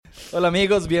Hola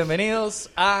amigos, bienvenidos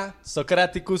a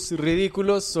Socráticos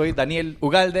Ridículos. Soy Daniel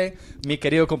Ugalde, mi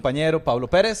querido compañero Pablo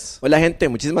Pérez. Hola gente,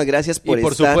 muchísimas gracias por Y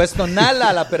por estar. supuesto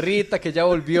Nala, la perrita que ya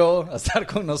volvió a estar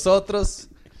con nosotros.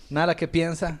 Nala, ¿qué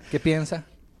piensa? ¿Qué piensa?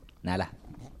 Nala.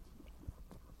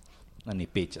 No, ni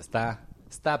picha,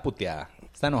 está puteada,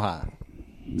 está enojada.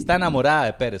 Está enamorada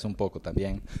de Pérez un poco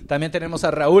también. También tenemos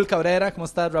a Raúl Cabrera. ¿Cómo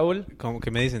estás, Raúl? ¿Cómo que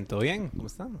me dicen? ¿Todo bien? ¿Cómo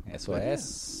están? Eso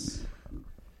es.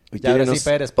 Hoy Ya, ahora tiene sí,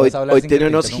 Pérez, puedes hablar hoy sin que tiene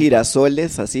te unos interrumpa.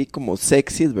 girasoles así como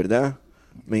sexys, ¿verdad?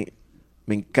 Me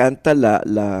encanta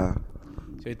la...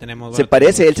 Sí, hoy tenemos...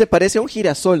 Él se parece a un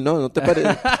girasol, ¿no? ¿No te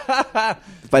parece?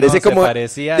 Parece No, se como...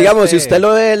 parecía a digamos, este- si usted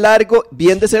lo ve de largo,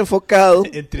 bien desenfocado,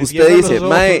 usted dice,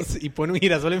 mae... Y pone un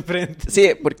girasol enfrente. Sí,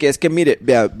 porque es que mire,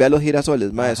 vea los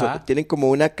girasoles, mae, eso, Ajá. tienen como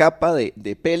una capa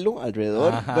de pelo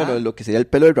alrededor, Ajá. bueno, lo que sería el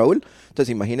pelo de Raúl.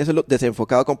 Entonces, imagínese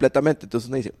desenfocado completamente. Entonces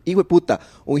uno dice, hijo de puta,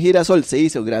 un girasol se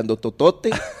hizo grandototote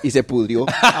y se pudrió.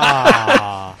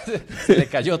 Ah, Se le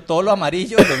cayó todo lo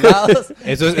amarillo de los lados.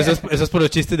 eso es por los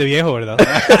chistes de viejo, ¿verdad?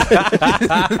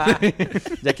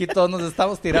 Y aquí todos nos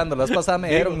estamos tirando. La vez pasada me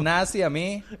dijeron nazi a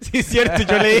mí. Sí, es cierto,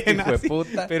 yo le dije Hijo de nazi,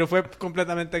 puta. pero fue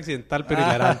completamente accidental, pero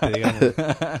hilarante, digamos.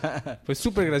 Fue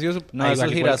súper gracioso. No, Ah, esos igual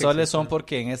que girasoles son accidental.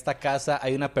 porque en esta casa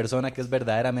hay una persona que es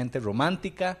verdaderamente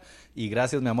romántica. Y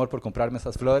gracias, mi amor, por comprarme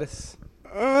esas flores.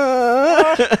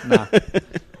 No.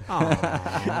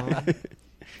 Ah.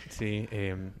 Sí,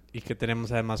 ¿y qué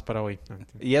tenemos además para hoy?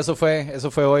 Y eso fue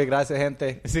hoy. Gracias,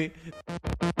 gente. Sí.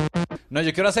 No,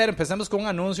 yo quiero empecemos con un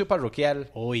anuncio parroquial.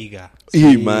 Oiga.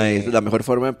 Y, mae, es la mejor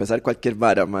forma de empezar cualquier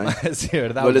vara, mae. Sí,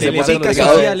 ¿verdad? No les hemos Teletica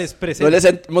entregado, Sociales presenta. no les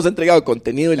hemos entregado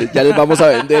contenido y ya les vamos a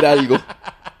vender algo.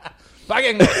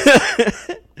 ¡Páguennos!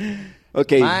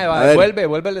 Ok, Mae, a ver.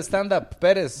 vuelve el stand-up.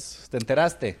 Pérez, ¿te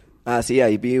enteraste? Ah, sí,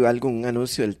 ahí vi un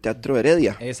anuncio del Teatro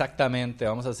Heredia. Exactamente,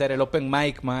 vamos a hacer el Open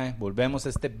Mic, mae. Volvemos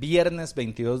este viernes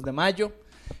 22 de mayo.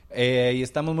 Y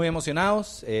estamos muy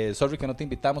emocionados. Sorry que no te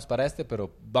invitamos para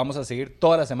pero vamos a seguir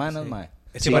todas las semanas, mae.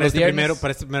 Es que Sí, para los este viernes.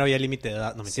 primero había límite de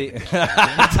edad. No, Sí.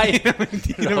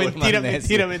 mentira. Raúl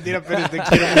Mentira, pero te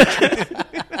quiero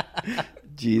mucho.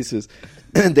 Jesus.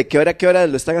 ¿De qué hora a qué hora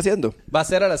lo están haciendo? Va a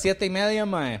ser a las 7:30,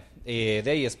 mae. De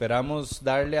ahí esperamos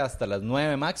darle hasta las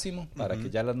 9 máximo, para que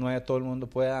ya a las 9 todo el mundo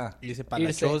pueda Irse pa'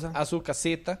 la choza. a su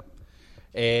casita.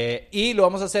 Y lo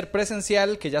vamos a hacer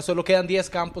presencial, que ya solo quedan 10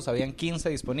 campos, habían 15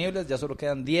 disponibles, ya solo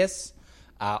quedan 10.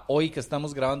 Hoy que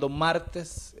estamos grabando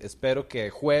martes, espero que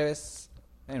jueves,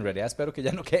 en realidad espero que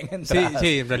ya no queden entradas.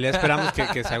 Sí, en realidad esperamos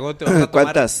que se agote. Vamos a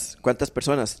tomar ¿Cuántas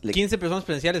personas? 15 personas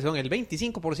presenciales, son el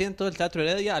 25% del Teatro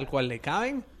Heredia, al cual le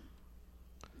caben.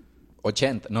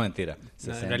 80, no mentira. No,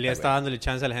 60, en realidad güey. estaba dándole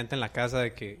chance a la gente en la casa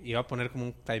de que iba a poner como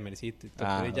un timercito y todo.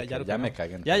 Pero Ok, lo ya me ponemos.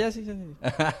 caguen. Ya, sí.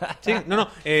 Sí, no,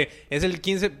 es el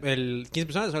 15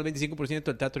 personas, son el 25%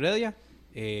 del Teatro Heredia.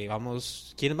 ¿Quiénes vamos?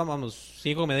 Vamos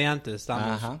 5 comediantes.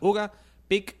 Estamos Ajá. Uga,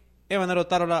 Pic, Evanero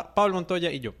Tarola, Pablo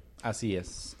Montoya y yo. Así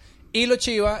es. Y lo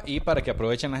chiva, y para que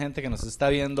aprovechen la gente que nos está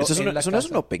viendo Eso, en la eso no es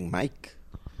casa. un open mic.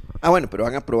 Ah, bueno, pero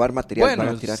van a probar material, Bueno,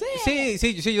 van a tirar.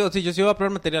 sí. Yo sí voy a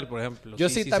probar material, por ejemplo. Yo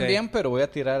sí sé. también, pero voy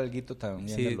a tirar algo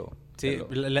también. Sí, de lo- sí. de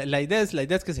lo- La idea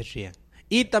es que se rían.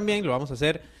 Y también lo vamos a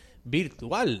hacer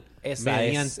virtual. Esa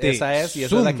es, y esa es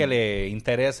Zoom. la que le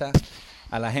interesa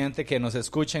a la gente que nos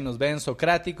escucha y nos ve en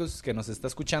Socráticos, que nos está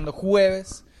escuchando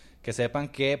jueves, que sepan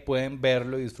que pueden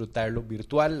verlo y disfrutarlo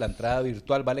virtual. La entrada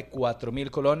virtual vale 4,000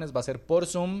 colones, va a ser por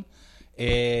Zoom.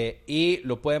 Y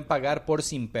lo pueden pagar por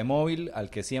Simpemóvil,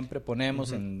 al que siempre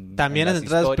ponemos en También en las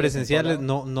entradas historias, en presenciales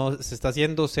todo lado. no se está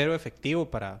haciendo cero efectivo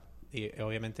para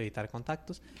obviamente evitar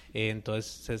contactos.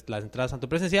 Entonces las entradas tanto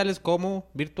presenciales como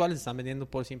virtuales se están vendiendo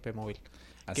por Simpe Móvil.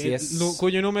 Así es.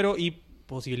 Cuyo número y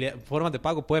formas de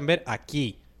pago pueden ver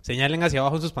aquí. Señalen hacia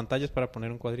abajo en sus pantallas para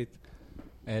poner un cuadrito.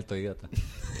 Tu idiota.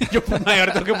 Yo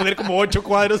ahora tengo que poner como 8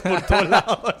 cuadros por todos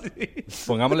lados. así.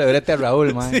 Pongámosle brete a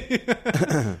Raúl, man.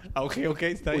 Ok,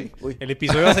 está bien. Uy. El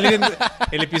episodio va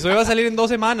a salir en 2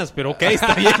 semanas, pero ok,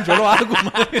 está bien, yo lo hago,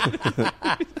 man.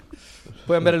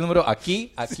 Pueden ver el número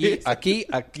aquí, Sí.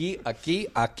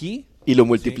 aquí. Y lo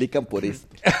multiplican por esto.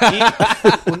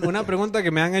 Y una pregunta que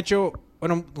me han hecho,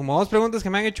 bueno, como 2 preguntas que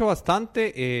me han hecho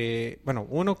bastante.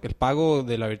 Uno, que el pago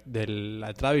de la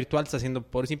entrada virtual está haciendo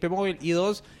por Simpe Móvil. Y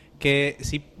 2, que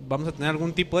si vamos a tener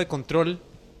algún tipo de control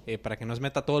para que no se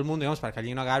meta todo el mundo, digamos, para que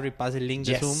alguien no agarre y pase el link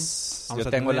de Zoom. Yo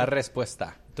tengo la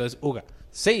respuesta. Entonces, Uga.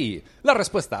 Sí, la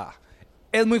respuesta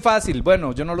es muy fácil.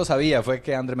 Bueno, yo no lo sabía, fue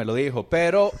que André me lo dijo.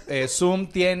 Pero Zoom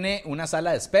tiene una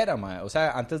sala de espera, mae. O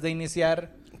sea, antes de iniciar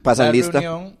Pasan la lista.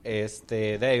 reunión,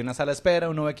 hay una sala de espera,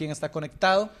 uno ve quién está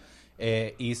conectado.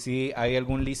 Y si hay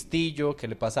algún listillo que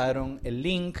le pasaron el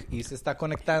link y se está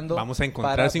conectando. Vamos a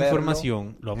encontrar para esa verlo.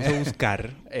 información, lo vamos a buscar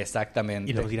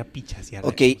Exactamente. y lo vamos a ir a pichasear.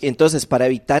 Ok, entonces para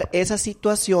evitar esa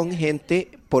situación,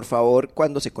 gente, por favor,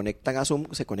 cuando se conectan a Zoom,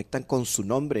 se conectan con su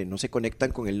nombre, no se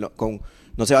conectan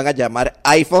no se van a llamar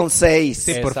iPhone 6.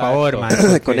 Sí, por Exacto. favor, man.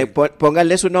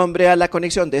 Pónganle su nombre a la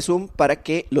conexión de Zoom para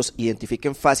que los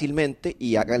identifiquen fácilmente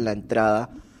y hagan la entrada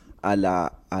a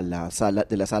la sala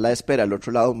de espera al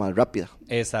otro lado más rápida.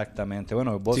 Exactamente.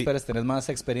 Bueno, vos, Sí. Pérez, tenés más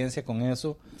experiencia con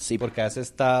eso. Sí. Porque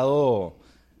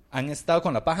han estado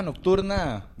con la paja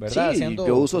nocturna, ¿verdad? Sí,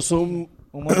 yo uso Zoom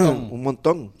un montón. un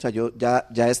montón. O sea, yo ya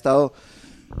he estado.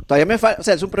 Todavía me falta, o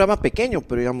sea, es un programa pequeño,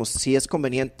 pero digamos, sí es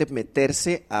conveniente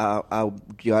meterse a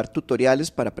llevar tutoriales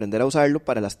para aprender a usarlo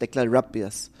para las teclas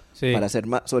rápidas. Sí. Para hacer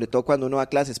más, sobre todo cuando uno va a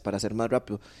clases, para hacer más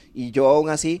rápido. Y yo aún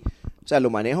así, o sea, lo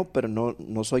manejo, pero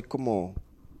no soy como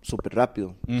súper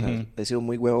rápido. O sea, Ujú. he sido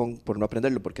muy huevón por no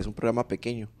aprenderlo, porque es un programa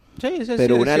pequeño. Sí, sí,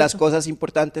 Pero sí, una es de las cierto. cosas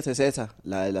importantes es esa,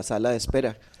 la de la sala de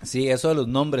espera. Sí, eso de los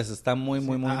nombres está muy A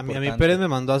mí importante. Pérez me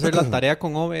mandó a hacer la tarea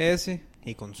con OBS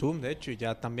y con Zoom, de hecho, y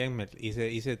ya también me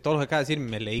hice todo lo que acaba de decir,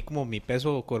 me leí como mi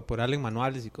peso corporal en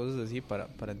manuales y cosas así para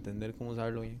entender cómo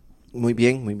usarlo bien. Muy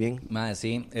bien, muy bien. Mae,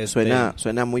 sí.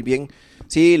 Suena muy bien.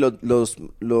 Sí,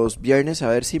 los viernes a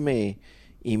ver si me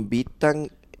invitan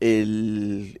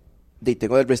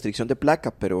tengo restricción de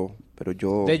placa, pero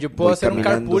yo Yo puedo voy hacer un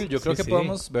caminando. carpool. Yo creo Sí, que sí.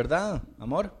 podemos, ¿verdad,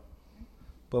 amor?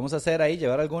 Podemos hacer ahí,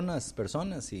 llevar algunas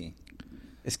personas y...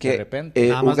 Es de que repente.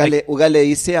 Nada más Uga le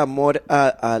dice amor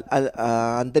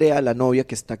a Andrea, la novia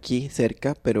que está aquí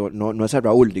cerca, pero no es a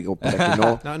Raúl, digo, para que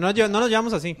no... No nos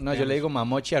llevamos así. No, yo le digo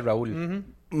mamochi a Raúl. Ujú.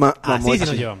 Mamochi. Así sí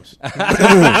nos llevamos.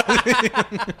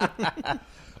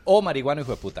 O marihuana,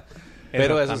 hijo de puta.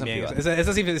 Pero eso es en también. privado.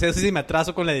 Eso sí me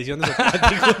atraso con la edición de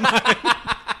Socráticos, mae.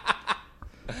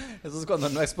 Eso es cuando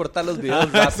no exportar los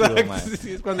videos rápido, Exacto, mae.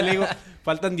 sí, es cuando le digo,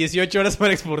 faltan 18 horas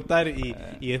para exportar y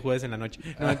es jueves en la noche.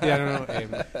 No, mentira, no.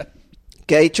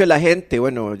 ¿Qué ha dicho la gente?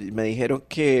 Bueno, me dijeron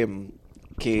que Vamos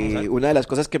a ver. una de las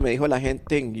cosas que me dijo la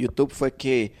gente en YouTube fue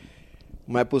que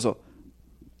me puso,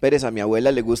 Pérez, a mi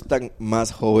abuela le gustan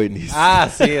más jóvenes. Ah,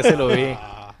 sí, ese lo vi.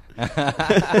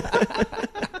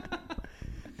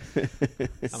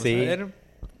 Vamos Sí. a ver.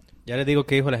 Ya les digo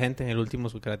qué dijo la gente en el último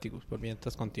Socráticos, por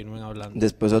mientras continúen hablando.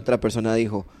 Después otra persona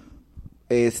dijo,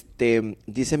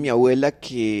 dice mi abuela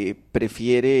que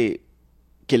prefiere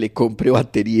que le compre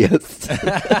baterías.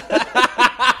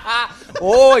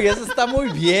 ¡Oh, y eso está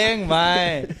muy bien,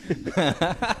 mae!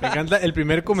 Me encanta el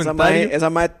primer Esa comentario.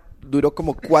 mae duró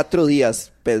como 4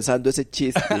 días pensando ese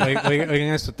chiste.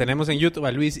 Oigan esto, tenemos en YouTube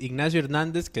a Luis Ignacio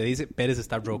Hernández que dice Pérez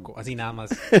está roco, así nada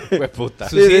más. Hueputa.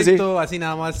 Sí, sí, sí. Sucinto, así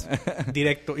nada más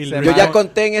directo. Y Yo ya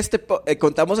conté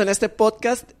contamos en este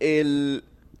podcast el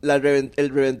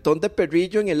reventón de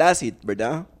perrillo en el acid,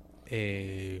 ¿verdad?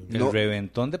 El No.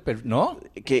 reventón de... ¿No?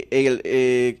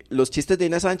 Que los chistes de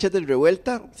Inés Sánchez del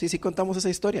Revuelta, sí contamos esa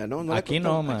historia, ¿no? la Aquí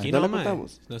contamos. no, man. Aquí no no, la mae.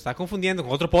 contamos. Nos está confundiendo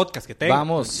con otro podcast que tengo.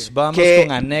 Vamos Que-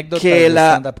 con anécdotas que de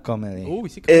la- stand-up comedy. Uy,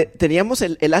 sí que... Teníamos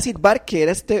el Acid Bar, que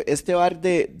era este bar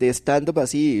de stand-up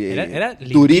así, era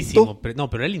durito. lindísimo. Pero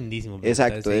era lindísimo.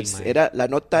 Exacto, Sí, mae. la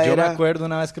nota Yo me era... acuerdo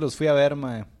una vez que los fui a ver,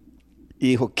 mae. Y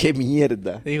dijo, qué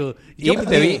mierda. Dijo, Y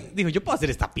te vi. yo puedo hacer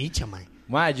esta picha, mae.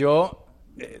 Mae, yo...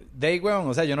 de weón,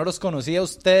 o sea, yo no los conocía a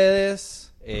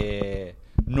ustedes.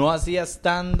 No hacía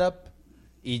stand-up.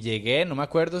 Y llegué, no me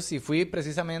acuerdo si fui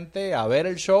precisamente a ver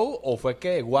el show o fue que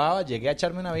de guava llegué a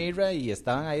echarme una birra y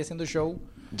estaban ahí haciendo show.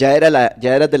 Ya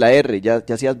eras de la R, ya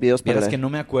hacías videos para Vieras la que R.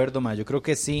 no me acuerdo, ma. Yo creo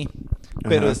que sí.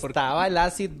 Pero Ajá. estaba el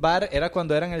Acid Bar, era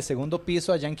cuando era en el segundo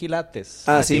piso allá en Quilates.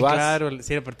 Ah, Así sí, vas. Claro,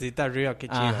 sí, la partecita de arriba, qué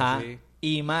chido. Ajá. Sí.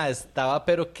 Y ma, estaba,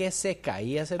 pero que se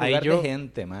caía ese Ahí lugar yo- de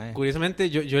gente, ma. Curiosamente,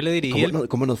 yo le dirigí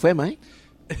 ¿Cómo nos fue, Mae?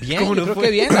 Bien, ¿Cómo yo no creo fue?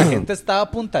 que bien. La gente estaba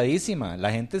apuntadísima.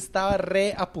 La gente estaba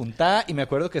re apuntada. Y me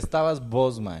acuerdo que estabas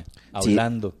vos, ma,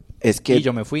 hablando. Es que... Y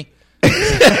yo me fui.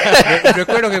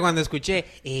 Recuerdo que cuando escuché,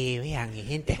 vean,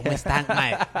 gente, ¿cómo están?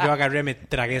 Mae, yo agarré, me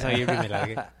tragué esa birra y me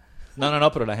largué.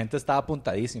 No, pero la gente estaba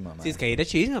apuntadísima, ma. Sí, es que ahí era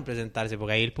chisme presentarse,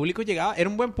 porque ahí el público llegaba, era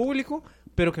un buen público,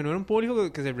 pero que no era un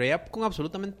público que se reía con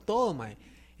absolutamente todo, mae.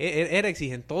 Era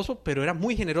exigentoso, pero era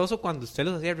muy generoso cuando usted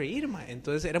los hacía reír, mae.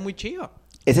 Entonces era muy chido.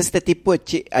 Es este tipo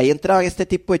de ahí entraban este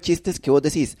tipo de chistes que vos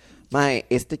decís, Mae,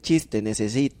 este chiste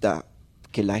necesita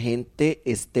que la gente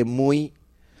esté muy...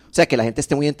 O sea, que la gente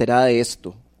esté muy enterada de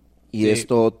esto y de Sí.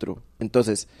 esto otro.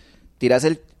 Entonces, tiras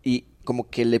y como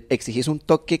que le exigís un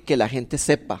toque que la gente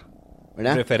sepa,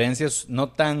 ¿verdad? Referencias no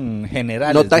tan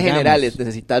generales. No tan digamos. generales,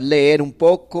 necesitas leer un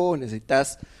poco,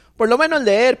 necesitas... por lo menos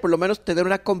leer, por lo menos tener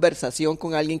una conversación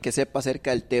con alguien que sepa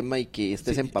acerca del tema y que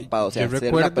estés empapado. O sea, yo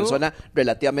ser una persona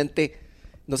relativamente,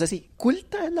 no sé si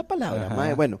culta es la palabra,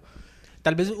 mae, bueno.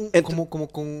 Tal vez como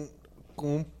con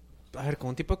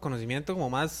un tipo de conocimiento como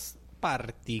más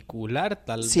particular,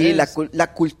 tal vez. Sí,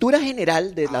 la cultura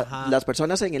general de Ajá. las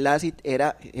personas en el ACID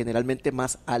era generalmente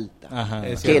más alta Ajá.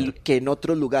 que en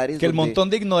otros lugares. Que el donde- montón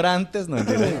de ignorantes, no Por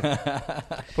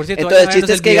cierto, Entonces, vayan a vernos chistes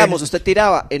el que, video. digamos, usted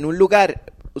tiraba en un lugar,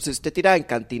 usted tiraba en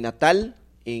Cantinatal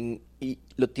y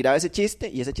lo tiraba ese chiste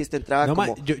y ese chiste entraba No,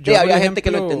 como... ma, yo Sí, había por gente que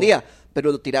lo ejemplo- entendía,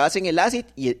 pero lo tirabas en el ACID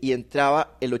y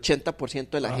entraba el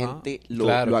 80% de la Ajá. gente lo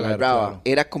Claro, claro, agarraba. claro.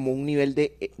 Era como un nivel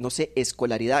de, no sé,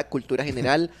 escolaridad, cultura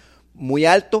general muy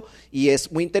alto y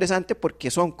es muy interesante porque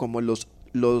son como los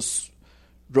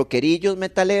rockerillos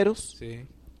metaleros Sí.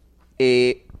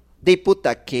 de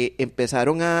puta que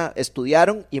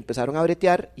estudiaron y empezaron a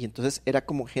bretear y entonces era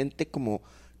como gente como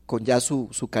con ya su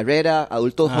carrera,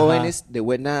 adultos Ajá. jóvenes de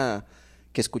buena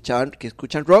que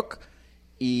escuchan rock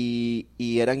y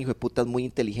eran hijueputas muy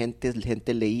inteligentes,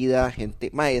 gente leída,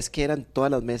 es que eran todas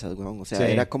las mesas, weón, o sea, Sí.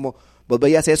 era como, vos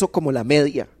veías eso como la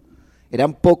media,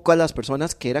 eran pocas las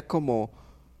personas que era como,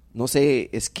 no sé,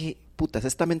 es que puta, es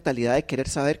esta mentalidad de querer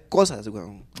saber cosas,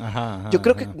 weón. Ajá, Yo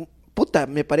creo ajá. que, puta,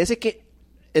 me parece que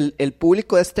el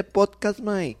público de este podcast,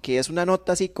 mae, que es una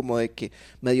nota así como de que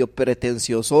medio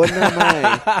pretenciosona, mae.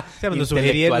 O sea, nos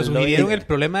sugirieron Intelectualoide. el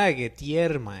problema de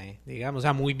Getier, mae, digamos. O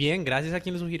sea, muy bien, gracias a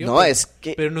quien lo sugirió. No, pero, es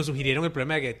que- pero nos sugirieron el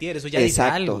problema de Getier, eso ya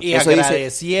Exacto. dice algo. Y Eso dice-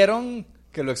 agradecieron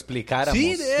que lo explicáramos. Sí,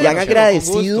 Y han Pero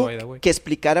agradecido con gusto, by the way. que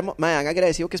explicáramos, mae, han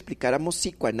agradecido que explicáramos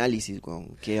psicoanálisis,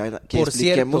 weón, que Por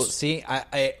expliquemos. cierto,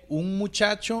 sí, un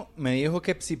muchacho me dijo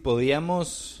que si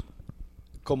podíamos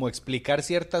como explicar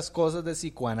ciertas cosas de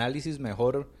psicoanálisis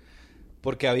mejor,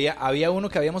 porque había uno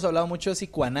que habíamos hablado mucho de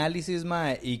psicoanálisis,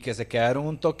 mae, y que se quedaron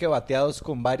un toque bateados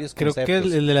con varios Creo que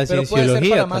conceptos. el de la Pero puede ser cienciología,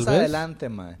 para más tal vez. adelante,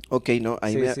 mae. Ok, no,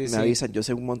 ahí Sí, me, sí, me sí. avisan, yo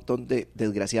sé un montón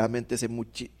desgraciadamente sé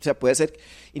mucho, o sea, puede ser,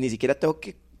 y ni siquiera creo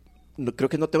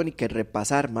que no tengo ni que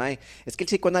repasar, mae. Es que el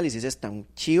psicoanálisis es tan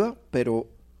chiva, pero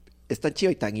es tan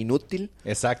chiva y tan inútil,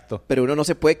 Exacto. pero uno no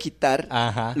se puede quitar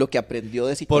Ajá. lo que aprendió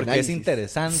de Porque psicoanálisis. es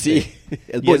interesante. Sí,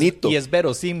 es Y bonito. y es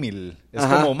verosímil. Es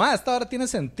Ajá. como, ma, esta hora tiene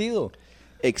sentido.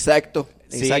 Exacto,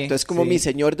 Sí, exacto. Es como sí. mi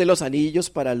Señor de los Anillos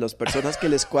para las personas que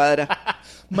les cuadra.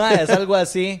 Ma, es algo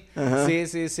así. Ajá. Sí,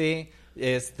 sí, sí.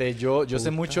 Yo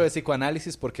sé mucho de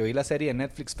psicoanálisis porque vi la serie de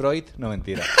Netflix Freud. No,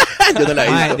 mentira. Yo no la he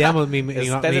Mae, visto. digamos,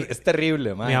 Es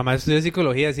terrible, ma. mi mamá estudió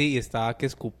psicología, sí, y estaba que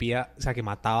escupía, o sea, que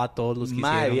mataba a todos los que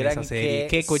Ma, hicieron vieran esa serie.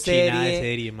 Qué cochina de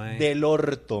serie, mae. del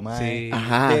orto, ma. Sí.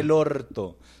 Ajá. Del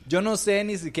orto. Yo no sé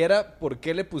ni siquiera por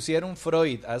qué le pusieron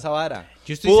Freud a esa vara.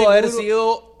 Yo estoy Pudo haber seguro-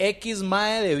 sido X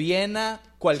mae de Viena,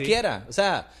 cualquiera. O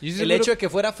sea, Yo estoy el seguro- hecho de que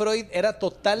fuera Freud era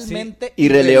totalmente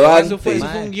Irrelevante. Eso fue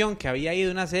Mae. un guión que había ido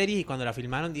de una serie y cuando la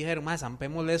filmaron dijeron, más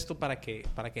zampémosle esto para que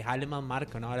jale más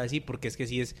marca, ¿no? Ahora sí, porque es que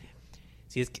sí es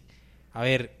que, a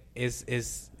ver, es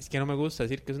que no me gusta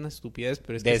decir que es una estupidez,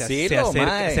 pero es que Decilo,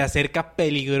 mae. se acerca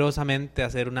peligrosamente a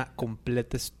ser una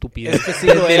completa estupidez. Es que sí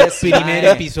lo Desde es. el primer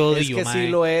mae. episodio, Es que mae.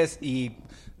 sí lo es. Y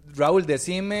Raúl,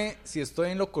 decime si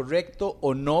estoy en lo correcto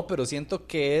o no, pero siento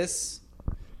que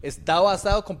está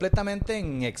basado completamente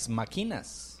en ex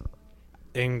máquinas.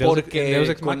 En Porque en Deus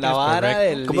Ex con la Machina es vara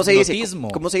correcto. del ¿Cómo se dice?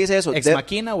 hipnotismo. ¿Cómo se dice eso? ¿Ex De-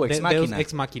 máquina o ex Deus máquina?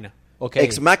 Ex Machina. Ok.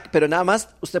 Pero nada más,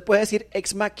 usted puede decir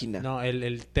ex máquina. No,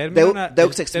 el término,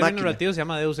 Deus Ex el término Machina. narrativo se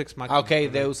llama Deus Ex Machina. Ah, ok,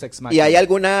 Deus ex ¿Y máquina. hay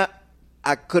alguna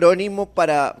acrónimo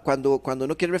para cuando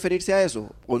uno quiere referirse a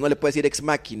eso? ¿O uno le puede decir ex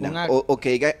máquina? Una- O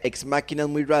que diga ex máquina es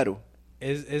muy raro.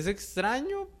 Es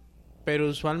extraño, pero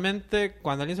usualmente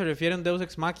cuando alguien se refiere a un Deus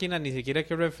Ex Machina ni siquiera hay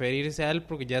que referirse a él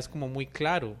porque ya es como muy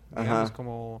claro. Digamos, Ajá.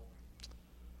 como...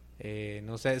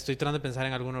 no sé, estoy tratando de pensar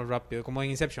en alguno rápido. Como en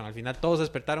Inception, al final todos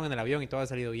despertaron en el avión y todo ha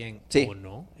salido bien. Sí. ¿O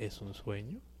no? ¿Es un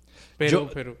sueño? Pero...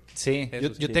 Sí,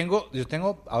 eso yo sí.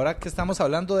 tengo, ahora que estamos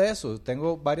hablando de eso,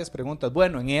 tengo varias preguntas.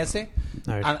 Bueno, en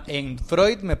A ver. en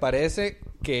Freud me parece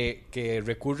que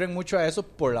recurren mucho a eso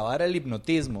por la vara del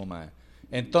hipnotismo, mae.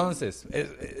 Entonces,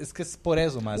 es que es por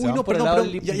eso, mae. Se Uy, van no, por el perdón, lado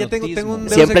perdón. del Ya tengo hipnotismo. un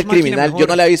Deus Siempre Ex el Machina criminal, mejor. yo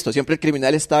no la he visto, siempre el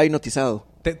criminal estaba hipnotizado.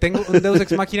 Tengo un Deus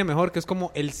Ex Machina mejor, que es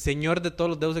como el señor de todos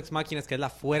los Deus Ex Máquinas, que es la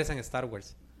fuerza en Star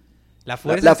Wars. La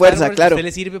fuerza, La en Star fuerza, Wars claro. a usted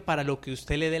le sirve para lo que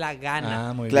usted le dé la gana.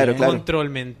 Ah, muy Claro, bien. claro.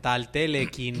 Control mental,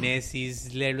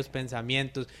 telequinesis, leer los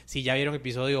pensamientos. Si ya vieron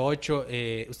episodio 8,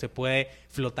 usted puede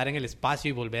flotar en el espacio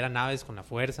y volver a naves con la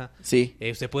fuerza. Sí.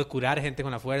 Usted puede curar gente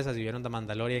con la fuerza, si vieron The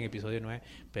Mandalorian en episodio 9.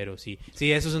 Pero sí,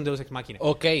 eso es un Deus Ex Machina.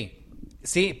 Ok,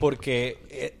 sí,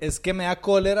 porque es que me da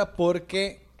cólera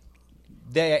porque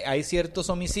hay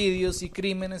ciertos homicidios y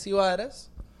crímenes y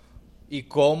varas ¿Y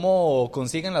cómo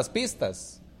consiguen las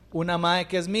pistas? Una mae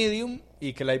que es medium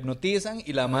y que la hipnotizan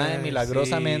y la mae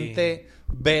milagrosamente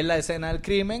ve la escena del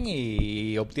crimen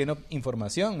y obtiene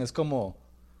información. Es como,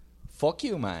 fuck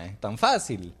you, mae, tan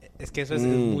fácil. Es que eso es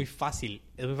muy fácil.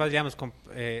 Es muy fácil, digamos.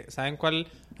 ¿Saben cuál?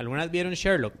 ¿Algunas vieron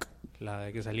Sherlock? La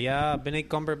de que salía Benedict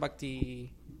Cumberbatch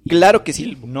y Claro que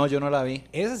sí. No, yo no la vi.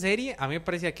 Esa serie, a mí me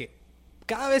parecía que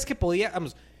cada vez que podía,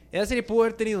 vamos, esa serie pudo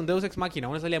haber tenido un Deus Ex Machina,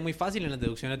 una salida muy fácil en las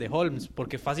deducciones de Holmes,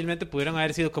 porque fácilmente pudieron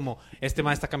haber sido como, este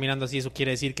man está caminando así, eso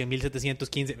quiere decir que en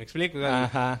 1715, ¿me explico? O sea,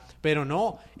 Ajá. pero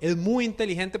no, es muy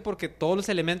inteligente porque todos los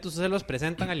elementos se los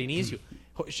presentan al inicio.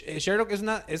 Sherlock es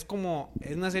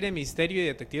una serie de misterio y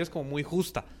detectives como muy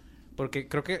justa. Porque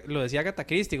creo que lo decía Agatha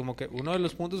Christie, como que uno de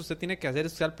los puntos que usted tiene que hacer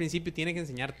es que al principio tiene que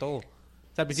enseñar todo.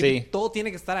 O sea, al principio todo tiene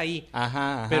que estar ahí.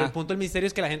 Ajá. Pero el punto del misterio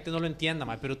es que la gente no lo entienda,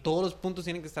 mae. Pero todos los puntos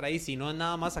tienen que estar ahí. Si no es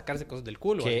nada más sacarse cosas del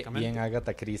culo, Qué básicamente. bien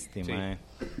Agatha Christie, Sí. mae.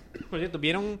 Por cierto,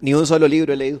 ¿vieron? Ni un solo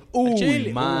libro he leído.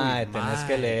 Chile. Mae, Uy, tenés mae.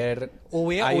 que leer. O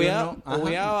Hay vea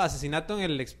uno- Asesinato en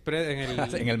el Express...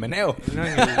 En el meneo. No,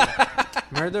 en el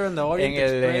Murder on the Orient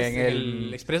Express. en En el-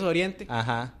 el Expreso Oriente.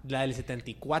 Ajá. La del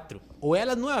 74. O vea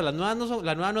las nuevas. Las nuevas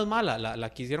la nueva no es mala. La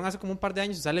que hicieron hace como un par de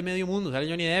años. Sale medio mundo. Sale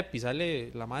Johnny Depp y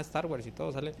sale la madre de Star Wars y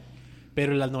todo.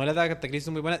 Pero las novelas de Agatha Christie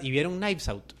son muy buenas. Y vieron Knives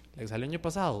Out, la que salió el año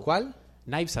pasado. ¿Cuál?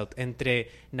 Knives Out, entre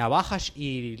navajas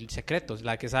y secretos.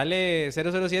 La que sale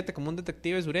 007 como un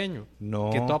detective sureño. No.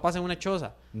 Que todo pasa en una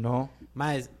choza. No.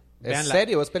 Más, ¿Es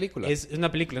serio o es película? Es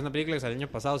una película que salió el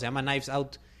año pasado. Se llama Knives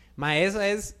Out. Ma, esa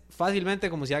es fácilmente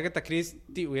como si Agatha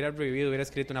Christie hubiera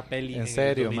escrito una peli ¿En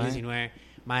serio, el 2019.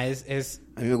 Ma, es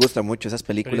A mí me gustan mucho esas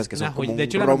películas que una son como joya. un De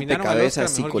hecho, la nominaron al Oscar rompecabezas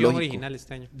a mejor guión psicológico. original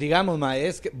este año. Digamos, mae,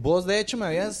 es que vos de hecho me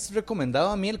habías recomendado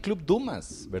a mí el Club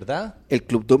Dumas, ¿verdad? El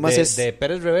Club Dumas de, es... de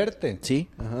Pérez Reverte. Sí,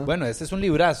 ajá. Bueno, este es un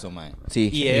librazo, mae.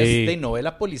 Sí. Y es Sí. de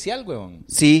novela policial, weón.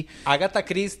 Sí, Agatha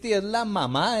Christie es la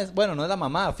mamá, bueno, no es la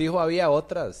mamá, fijo había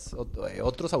otros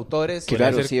autores. qué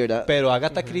raro, ser- sí, ¿verdad? Pero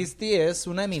Agatha Christie es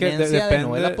una que eminencia de depende-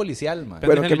 novela policial, mae.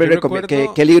 Pero- Bueno, ¿qué, yo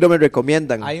recuerdo- ¿qué libro me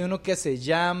recomiendan? Hay uno que se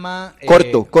llama...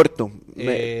 Corto.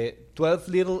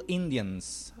 12 Little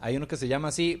Indians. Hay uno que se llama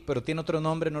así, pero tiene otro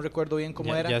nombre, no recuerdo bien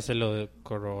cómo era. Ya se lo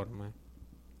corroboro, ma.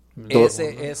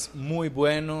 Ese es muy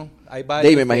bueno. Hay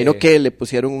varios. Me imagino que le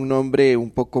pusieron un nombre un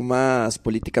poco más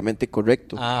políticamente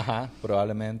correcto. Ajá,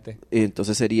 probablemente.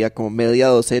 Entonces sería como media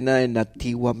docena de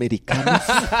nativoamericanos.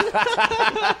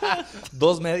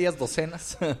 2 medias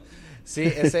docenas. Sí,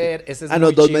 ese es No,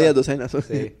 muy 2 chiva. medias docenas.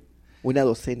 Sí. Una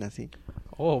docena, sí.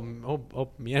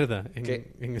 Mierda.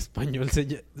 ¿Qué? En español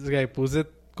puse...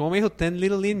 ¿Cómo me dijo? 10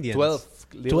 Little Indians. 12.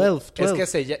 12. Es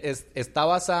que está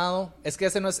basado... Es que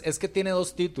ese no es... Es que tiene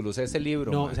 2 títulos, ese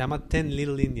libro. No, man. se llama 10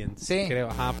 Little Indians. Sí. Creo,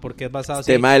 ajá, porque es basado...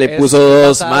 Este sí. mae le es puso 2.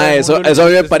 basado Mae, en eso un a mí me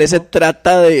libro parece que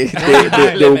trata de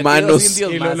Le metí humanos. 2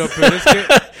 indios Y más. lo peor es que...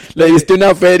 Le diste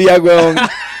una feria, weón.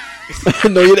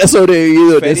 No hubiera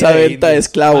sobrevivido en Feria esa de venta de indios.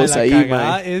 esclavos la ahí, cagada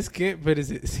mae. es que...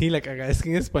 Sí, la cagada es que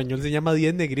en español se llama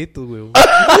 10 negritos, weón.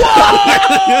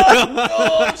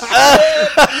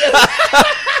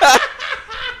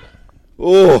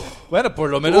 Bueno, por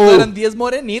lo menos no eran 10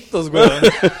 morenitos, güey.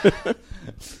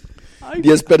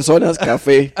 10 personas,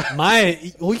 café. Mae,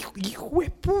 hijo de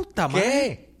puta, mae.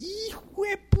 ¿Qué? Hijo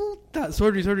de puta.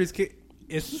 Sorry, es que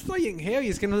eso está bien heavy.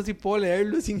 Es que no sé si puedo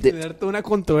leerlo sin De- tener toda una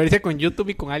controversia con YouTube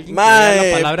y con alguien que vea la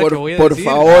Mae, palabra que voy a por decir.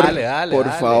 favor, Dale, por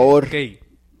dale. favor. Ok.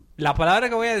 La palabra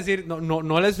que voy a decir,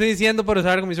 no la estoy diciendo por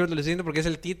usar con mi suerte, lo estoy diciendo porque es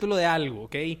el título de algo,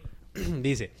 ¿ok?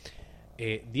 Dice,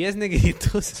 10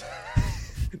 negritos,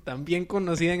 también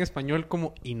conocida en español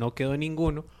como Y no quedó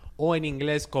ninguno, o en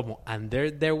inglés como And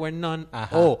there were none,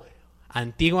 Ajá. o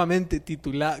antiguamente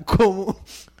titulada como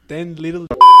 10 Little...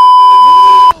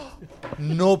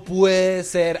 No puede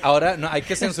ser. Ahora no, hay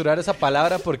que censurar esa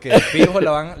palabra porque de fijo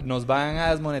nos van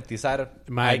a desmonetizar.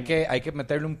 Man. Hay que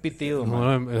meterle un pitido,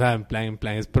 man. No, o sea, en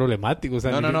plan es problemático. O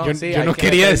sea, No, yo, sí, yo hay no que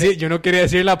quería meterle- decir, yo no quería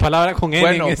decir la palabra con N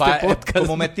Bueno, en este podcast.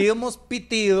 como metimos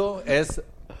pitido es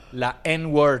la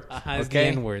N-word. Ajá, es ¿ok? the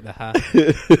N-word, ajá.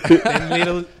 Ten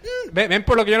little... ven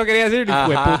por lo que yo no quería decir, hijo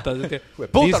de Ajá. puta.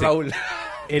 Puta, Dice, Raúl.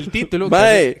 el título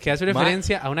Mae. que hace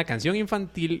referencia a una canción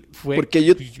infantil fue... Porque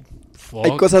yo- Fuck.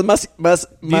 Hay cosas más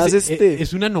Dice,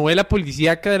 es una novela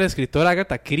policíaca de la escritora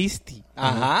Agatha Christie.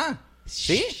 Ajá.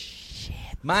 ¿Sí?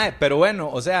 Mae, pero bueno,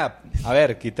 o sea, a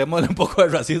ver, quitémosle un poco de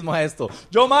racismo a esto.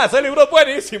 Yo, mae, ese libro es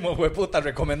buenísimo, güey, puta,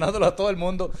 recomendándolo a todo el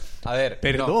mundo. A ver.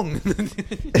 Perdón.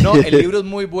 No, el libro es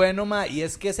muy bueno, mae, y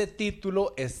es que ese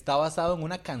título está basado en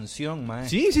una canción, mae.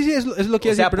 sí, es lo que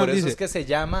O iba a sea, decir, pero por eso dice... es que se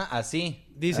llama así.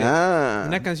 Dice, Ah.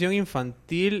 una canción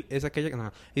infantil es aquella...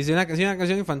 No, dice una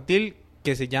canción infantil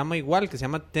que se llama igual, que se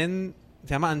llama 10 se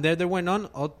llama And There There Went On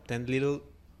o Ten Little...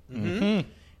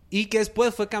 Y que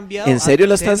después fue cambiado. ¿En serio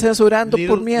lo Ten están censurando Little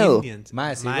por miedo? Indians.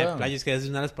 Mae, sí, Mae, weón. playa, es que esa es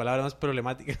una de las palabras más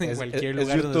problemáticas en Es- cualquier es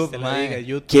lugar donde YouTube, usted la mae. diga.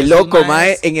 YouTube. Qué Esos loco, maes-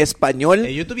 mae, en español.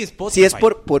 YouTube y Spotify. Si es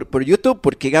por YouTube,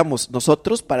 porque digamos,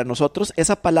 para nosotros,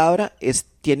 esa palabra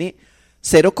tiene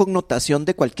cero connotación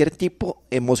de cualquier tipo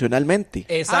emocionalmente.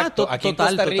 Exacto, Ah, aquí en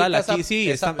total, Costa Rica total, aquí esa,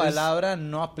 sí, esa es- palabra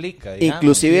no aplica, digamos.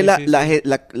 Inclusive sí, la, sí, la, sí. ge-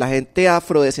 la gente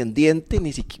afrodescendiente,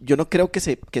 yo no creo que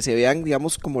se vean,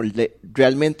 digamos, como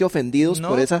realmente ofendidos no,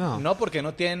 por esa... no. porque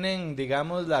no tienen,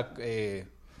 digamos,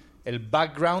 el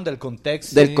background, el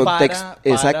contexto, Del contexto, para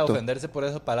exacto. ofenderse por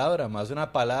esa palabra, más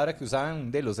una palabra que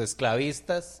usaban de los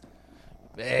esclavistas.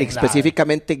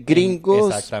 específicamente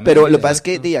gringos, Exactamente, pero lo que pasa es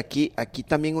que exacto. aquí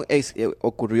también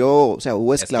ocurrió, o sea,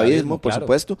 hubo esclavismo, Esclavismo, por claro.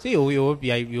 supuesto, Sí, hubo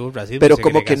racismo. pero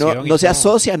como que no segregación y se todo.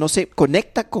 asocia, no se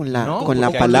conecta con la No, con la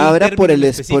porque Hay un palabra término por el en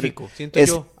es- por- específico. Siento es-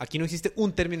 yo, aquí no existe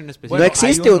un término en específico. No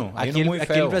existe hay un- uno, hay Aquí, uno muy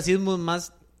aquí feo. el racismo es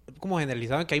más como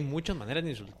generalizado en que hay muchas maneras de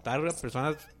insultar a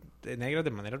personas negras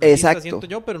de manera Exacto. racista, siento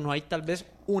yo, pero no hay tal vez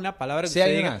una palabra que Sí usted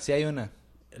hay diga, una, sí hay una.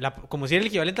 como si era el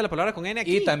equivalente a la palabra con N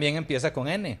aquí. Y también empieza con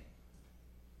N.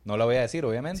 No la voy a decir,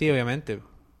 obviamente. Sí, obviamente.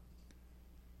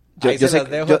 Ahí se las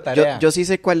dejo de tarea. yo sí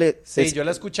sé cuál es. Sí, es yo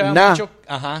la escuchaba na. mucho.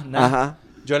 Ajá.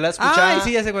 Yo la escuchaba. Ay,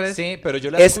 sí, ya sé cuál es. Sí, pero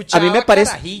yo la Es, a escuchaba mí me parece,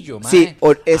 carajillo, mae. sí,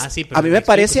 Pero a mí me explico,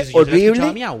 parece si yo se la escuchaba a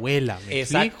horrible. mi abuela, me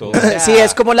Exacto. explico. O sea, Sí,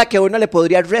 es como la que a uno le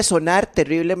podría resonar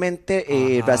terriblemente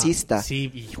Ajá, racista.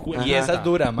 Sí, Y esa es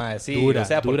dura, mae. Sí, Dura, o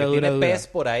sea, porque dura, tiene dura. pez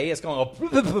por ahí. Es como...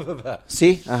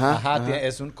 Sí, ajá. Ajá, ajá.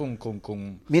 es un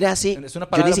con... Mira, sí, Es una yo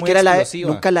palabra ni muy siquiera explosiva.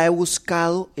 nunca la he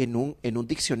buscado en un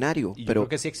diccionario, Y yo pero creo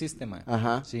que sí existe, mae.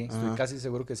 Ajá, Sí, ajá. estoy casi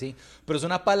seguro que sí. Pero es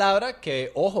una palabra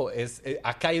que, ojo,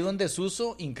 ha caído en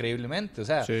desuso increíblemente. O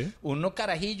sea, Sí. uno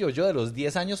carajillo, yo de los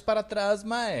 10 años para atrás,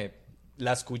 mae,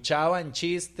 la escuchaba en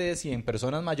chistes y en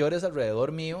personas mayores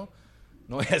alrededor mío.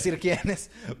 No voy a decir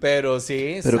quiénes, pero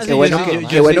sí. pero Ah, qué sí, bueno yo- que yo-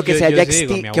 qué yo bueno sí, que yo- se haya yo sí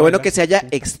digo, mi qué bueno abuela. que se haya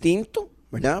extinto,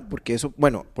 ¿verdad? Porque eso,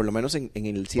 bueno, por lo menos en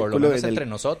el Por círculo lo menos en el- entre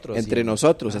nosotros. entre sí.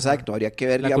 nosotros, exacto. Habría que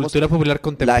ver, La digamos, cultura popular la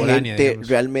contemporánea, gente digamos.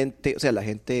 realmente, o sea, la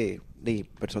gente de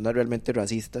personas realmente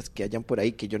racistas que hayan por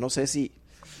ahí, que yo no sé si,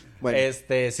 bueno,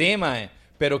 Sí, mae.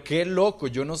 Pero qué loco,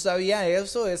 yo no sabía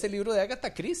eso de ese libro de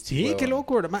Agatha Christie. Sí, weón. qué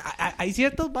loco, ¿verdad? Hay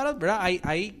ciertas varas, ¿verdad?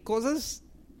 Hay cosas...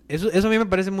 Eso a mí me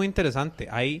parece muy interesante.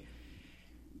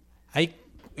 Hay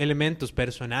elementos,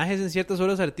 personajes en ciertas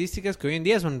obras artísticas que hoy en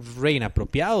día son re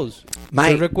inapropiados.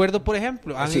 Mae. Yo recuerdo, por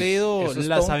ejemplo, han Sí, leído eso es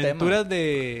las todo un aventuras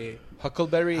de...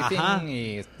 Huckleberry Ajá. Finn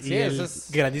y... Sí, y el eso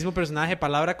es... grandísimo personaje,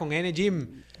 palabra con N,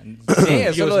 Jim. Sí,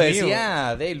 eso Dios lo mío.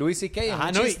 decía de Louis C.K. en Ajá,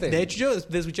 un no, y chiste. de hecho yo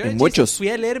de escuchar En el muchos. chiste fui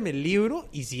a leerme el libro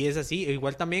y sí es así.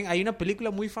 Igual también hay una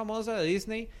película muy famosa de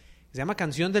Disney que se llama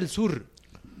Canción del Sur,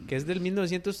 que es del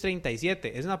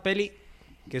 1937. Es una peli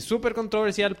que es súper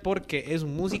controversial porque es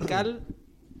un musical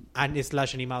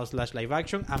slash animado slash live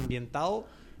action ambientado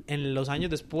en los años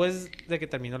después de que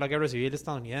terminó la Guerra Civil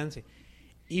estadounidense.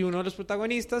 Y uno de los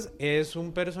protagonistas es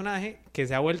un personaje que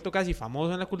se ha vuelto casi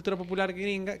famoso en la cultura popular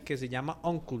gringa que se llama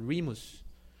Uncle Remus.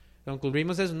 Uncle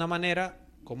Remus es una manera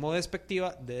como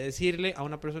despectiva de decirle a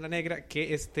una persona negra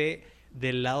que esté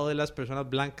del lado de las personas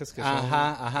blancas que son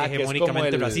Ajá, que es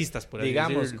hegemónicamente como el, racistas, por así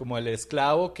digamos, decirlo. como el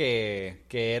esclavo que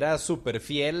era súper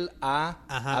fiel Ajá.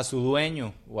 a su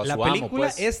dueño o a La su amo, película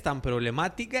pues. es tan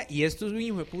problemática y esto es un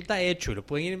hijo de puta hecho, lo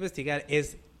pueden ir a investigar,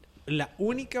 es la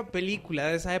única película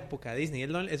de esa época de Disney,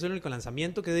 es el único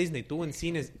lanzamiento que Disney tuvo en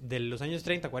cines de los años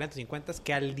 30, 40, 50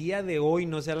 que al día de hoy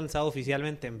no se ha lanzado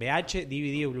oficialmente en VH,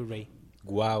 DVD o Blu-ray.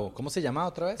 Guau, ¿cómo se llamaba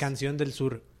otra vez? Canción del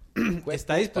Sur. Pues,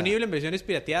 Está puta. disponible en versiones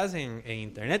pirateadas en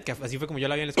internet, que así fue como yo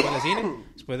la vi en la escuela de cine,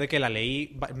 después de que la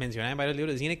leí mencionada en varios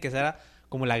libros de cine, que esa era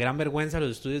como la gran vergüenza de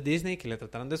los estudios Disney, que la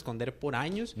trataron de esconder por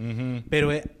años, Ujú.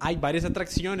 pero hay varias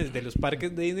atracciones de los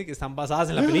parques de Disney que están basadas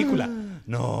en la película.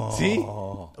 No. Sí,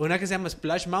 una que se llama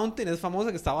Splash Mountain es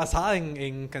famosa, que está basada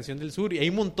en Canción del Sur, y hay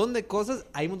un montón de cosas,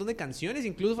 hay un montón de canciones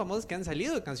incluso famosas que han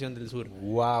salido de Canción del Sur.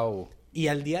 Wow. Y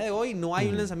al día de hoy no hay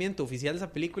un lanzamiento oficial de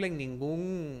esa película en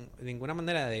ninguna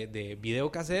manera de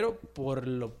video casero por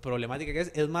lo problemática que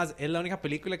es. Es más, es la única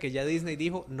película que ya Disney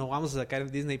dijo, no vamos a sacar en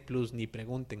Disney Plus, ni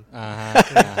pregunten.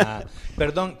 Ajá.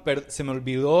 Perdón, se me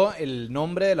olvidó el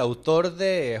nombre del autor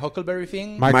de Huckleberry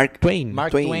Finn. Mark Twain.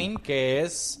 Mark Twain. Twain, que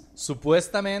es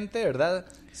supuestamente, ¿verdad?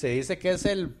 Se dice que es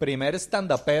el primer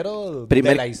stand-upero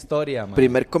de la historia, man.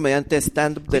 primer comediante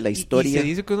stand-up de la Y historia. se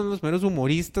dice que es uno de los menos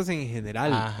humoristas en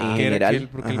general. Ajá. Que En era- general,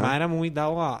 porque el ajá. man era muy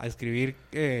dado a escribir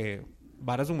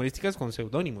varas humorísticas con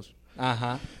seudónimos.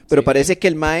 Ajá. Pero Sí. parece que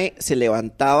el mae se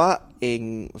levantaba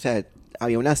o sea,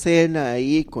 había una cena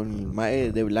ahí con el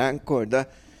mae de blanco, ¿verdad?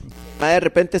 De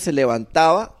repente se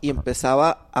levantaba y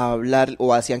empezaba a hablar,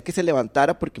 o hacían que se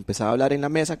levantara porque empezaba a hablar en la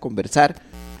mesa, a conversar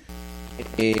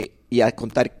y a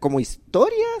contar como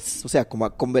historias, o sea, como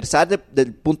a conversar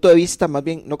del punto de vista, más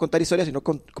bien no contar historias, sino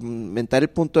comentar el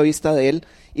punto de vista de él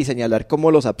y señalar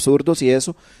como los absurdos y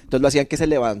eso. Entonces lo hacían que se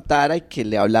levantara y que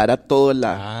le hablara a todo el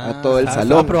Estaba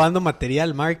salón. probando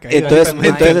material, Mark. Ahí, Entonces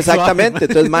básicamente. exactamente,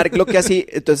 entonces Mark lo que hacía,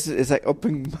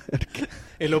 Open Mark.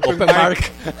 El Open Open Mark.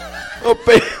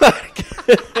 Open Mark.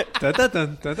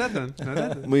 Tatatán, tatatán,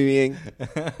 tatatán. Muy bien.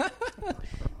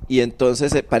 Y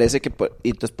entonces parece que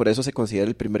por eso se considera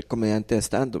el primer comediante de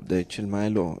stand-up. De hecho, el mae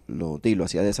lo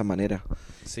hacía de esa manera.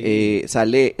 Sí. Es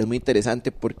muy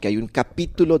interesante porque hay un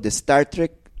capítulo de Star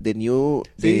Trek de New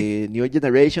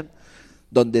Generation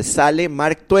donde sale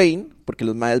Mark Twain, porque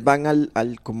los maes van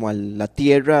como a la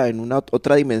Tierra en una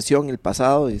otra dimensión, el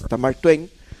pasado, y está Mark Twain,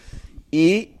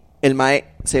 y el mae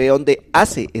se ve donde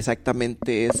hace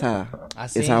exactamente esa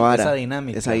vara,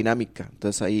 esa dinámica.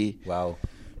 Entonces ahí... Wow.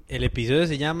 El episodio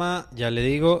se llama, ya le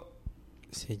digo,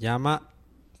 se llama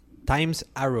Time's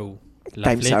Arrow, la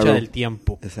Time's flecha Arrow. del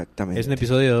tiempo. Exactamente. Es un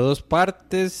episodio de 2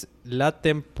 partes. La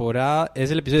temporada es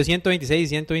el episodio 126 y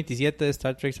 127 de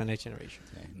Star Trek The Next Generation.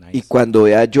 Nice. Y cuando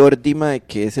ve a Jordi, mae,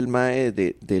 que es el mae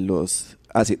de los...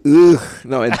 Así,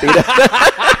 no, mentira.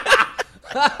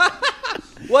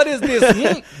 What is this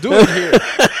doing here?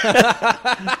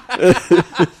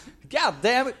 God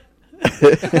damn it.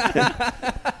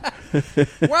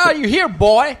 Why are you here,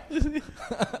 boy?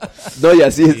 No, y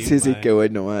así, Sí, sí, mae. qué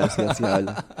bueno, mae, así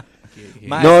habla.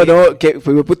 Mae, No, sí. no, que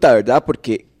fue muy puta, ¿verdad?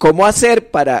 Porque, ¿cómo hacer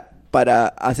para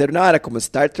hacer una vara como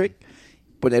Star Trek?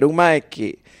 Poner un mae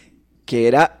que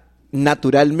era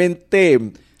naturalmente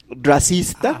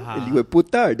racista, Ajá. el hijo de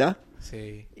puta, ¿verdad?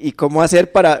 Sí. Y cómo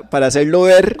hacer para hacerlo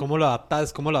ver. ¿Cómo lo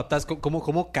adaptas?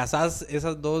 ¿Cómo casas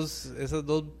esas dos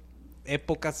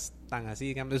épocas tan así,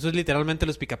 digamos? Eso es literalmente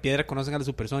los Picapiedra conocen al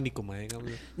supersónico, mae,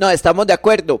 digamos. No, estamos de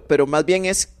acuerdo, pero más bien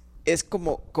es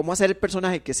como cómo hacer el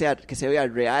personaje que se vea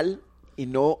real y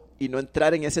no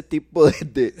entrar en ese tipo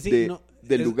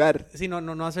de lugar. Sí,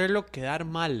 no hacerlo quedar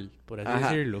mal, por así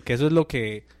Ajá. decirlo. Que eso es lo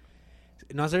que...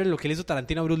 No hacer lo que le hizo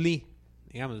Tarantino a Bruce Lee,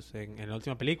 digamos, en la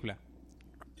última película.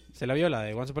 ¿Se la vio, la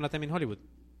de Once Upon a Time in Hollywood?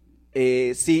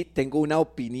 Sí, tengo una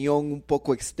opinión un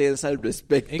poco extensa al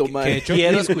respecto, Que mae. de hecho,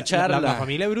 Quiero escucharla. La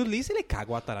familia de Bruce Lee se le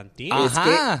cagó a Tarantino.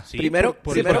 Ajá. Sí, primero- Sí,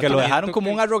 porque lo dejaron comportamiento como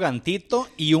que- un arrogantito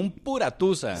y un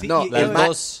puratusa. Sí, No, y- las el ma-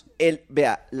 dos.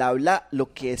 vea,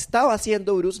 lo que estaba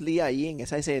haciendo Bruce Lee ahí en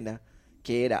esa escena,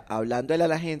 que era hablándole a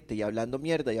la gente y hablando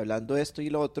mierda y hablando esto y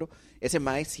lo otro, ese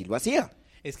mae sí lo hacía.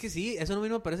 Es que sí, eso no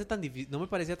me parece tan difícil, no me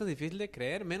parecía tan difícil de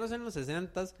creer, menos en los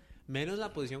 60s, menos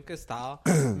la posición que estaba,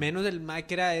 menos el Mike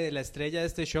que era de la estrella de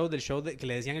este show, que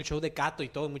le decían el show de Cato y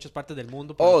todo en muchas partes del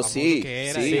mundo. por Oh, lo famoso sí, que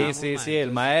era, sí, digamos, Sí, mae. sí,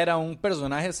 el mae era un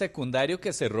personaje secundario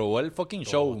que se robó el fucking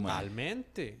show, mae.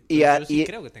 Totalmente. Y, Pero a- yo sí y-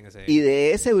 creo que tenga ese... y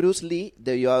de ese Bruce Lee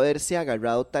debió haberse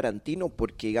agarrado Tarantino,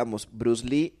 porque digamos, Bruce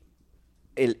Lee,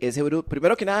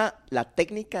 primero que nada, la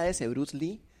técnica de ese Bruce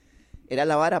Lee era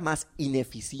la vara más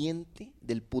ineficiente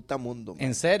del puta mundo. Mae.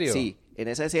 ¿En serio? Sí, en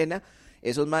esa escena,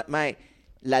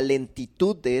 la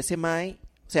lentitud de ese mae,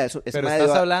 o sea, ese Pero mae estás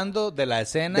deba- hablando de la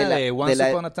escena de, Once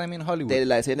Upon a Time in Hollywood. de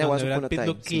la escena de Donde Once Upon Brad a Pitt Time.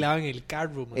 lo sí. clava en el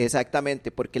carro, mae.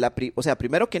 Exactamente, porque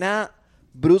primero que nada,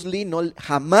 Bruce Lee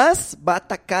jamás va a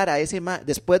atacar a ese mae.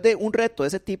 Después de un reto de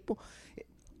ese tipo,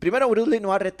 primero Bruce Lee no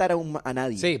va a retar a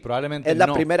nadie. Sí, probablemente Es la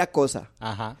no. primera cosa.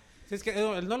 Ajá. Sí, es que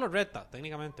él no lo reta,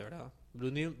 técnicamente, ¿verdad?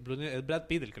 Bruce Lee- es Brad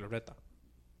Pitt el que lo reta.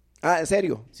 Ah, ¿en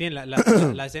serio? Sí,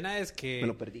 la escena es que... Me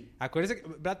lo perdí. Acuérdese que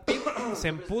Brad Pitt se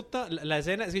emputa. La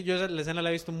escena, sí, yo la escena la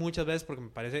he visto muchas veces porque me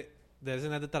parece de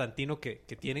escenas de Tarantino que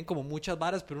tienen como muchas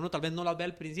varas, pero uno tal vez no las ve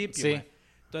al principio. Sí. mae.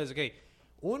 Entonces, ok.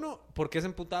 Uno, ¿por qué se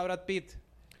emputa Brad Pitt?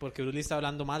 Porque Bruce Lee está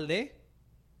hablando mal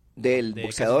Del de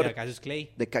boxeador. Cassius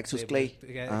Clay. De Cassius De- Clay.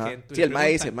 que- Ajá. que Sí, el le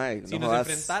mae dice, preguntan, mae, si no nos jodas.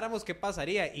 enfrentáramos, ¿qué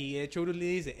pasaría? Y de hecho Bruce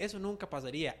Lee dice, eso nunca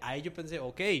pasaría. Ahí yo pensé,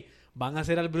 ok, van a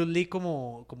hacer al Bruce Lee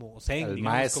como zen. El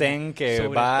digamos, mae como zen que sobre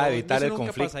va a todo. evitar Eso el nunca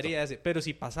conflicto. pasaría ese. Pero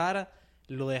si pasara,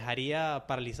 lo dejaría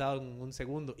paralizado en un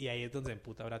segundo. Y ahí es donde se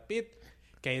emputa Brad Pitt.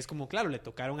 Que ahí es como, claro, le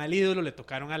tocaron al ídolo, le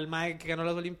tocaron al mae que ganó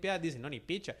las Olimpiadas. Dice, no, ni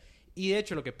picha. Y de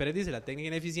hecho, lo que Pérez dice, la técnica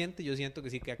ineficiente, yo siento que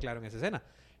sí queda claro en esa escena.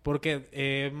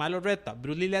 Porque malo reta.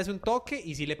 Bruce Lee le hace un toque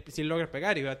y sí le logra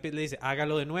pegar. Y Brad Pitt le dice,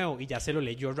 hágalo de nuevo. Y ya se lo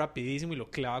leyó rapidísimo y lo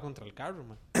clava contra el carro,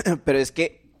 man. Pero es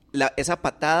que esa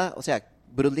patada, o sea,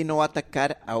 Bruce Lee no va a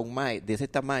atacar a un mae de ese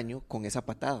tamaño con esa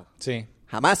patada. Sí.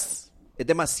 Jamás. Es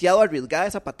demasiado arriesgada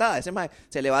esa patada. Ese mae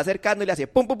se le va acercando y le hace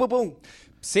pum, pum, pum, pum.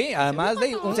 Sí, además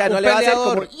de un, O sea, no un le va a hacer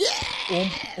peleador,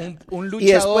 como, un Y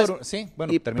después- luchador. Sí,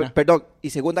 bueno, y, termina. perdón, y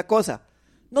segunda cosa,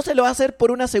 no se lo va a hacer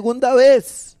por una segunda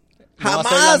vez. No va a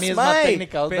Jamás, ser la misma mae.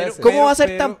 técnica dos Pero- veces. ¿Cómo va a ser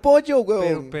pero- tan pollo,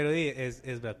 weón? Pero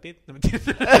es Brad Pitt. No, mentira.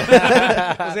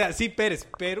 O sea, sí, Pérez,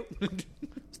 pero...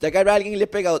 Usted agarra a alguien y le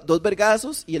pega 2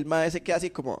 vergazos y el mae se queda así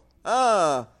como,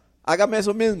 hágame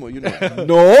eso mismo. Y uno,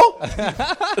 no,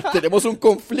 tenemos un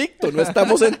conflicto, no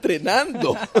estamos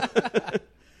entrenando.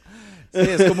 Sí,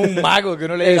 es como un mago que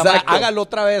uno le diga, Exacto. "Ma, hágalo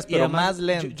otra vez, Y pero además, más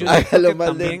lento. Yo Hágalo creo que más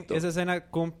también lento. esa escena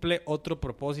cumple otro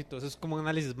propósito. Eso es como un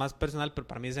análisis más personal, pero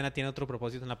para mí esa escena tiene otro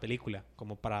propósito en la película.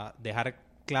 Como para dejar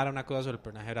clara una cosa sobre el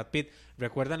personaje de Brad Pitt.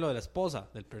 ¿Recuerdan lo de la esposa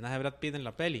del personaje de Brad Pitt en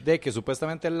la peli? De que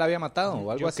supuestamente él la había matado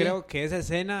o algo Yo así. creo que esa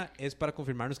escena es para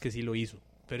confirmarnos que sí lo hizo.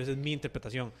 Pero esa es mi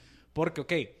interpretación. Porque,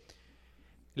 ok...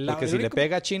 Porque si le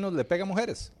pega a chinos, le pega a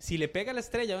mujeres. Si le pega a la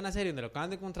estrella de una serie donde lo acaban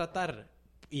de contratar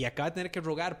y acaba de tener que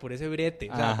rogar por ese brete,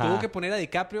 o sea, Ajá. tuvo que poner a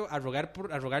DiCaprio a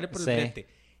rogarle por Sí. el brete.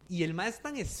 Y el mae es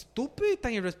tan estúpido y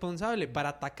tan irresponsable para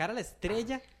atacar a la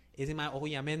estrella, ese mae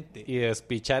obviamente. Y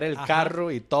despichar el Ajá.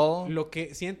 carro y todo. Lo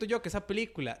que siento yo que esa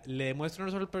película le demuestra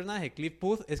no solo el personaje, Cliff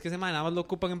Booth, es que ese mae nada más lo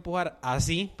ocupan empujar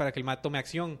así para que el mae tome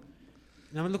acción.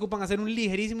 Nada más lo ocupan hacer un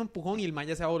ligerísimo empujón y el mae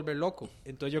ya se va a volver loco.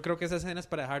 Entonces yo creo que esa escena es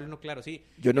para dejarle uno claro, sí.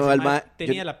 Yo no ese veo al mae mae-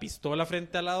 tenía yo- la pistola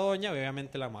frente a la doña y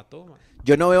obviamente la mató, mae.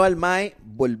 Yo no veo al mae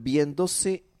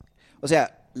volviéndose, o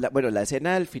sea, la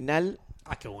escena del final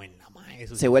Ah, qué buena, mae.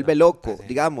 Eso sí se es vuelve una loco, puta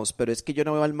digamos, pero es que yo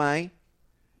no veo al mae,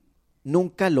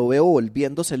 nunca lo veo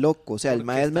volviéndose loco, o sea, el Porque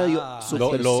mae es medio está-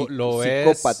 super Lo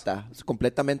ves- psicópata,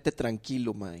 completamente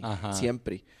tranquilo, mae, Ajá.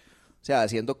 siempre. O sea,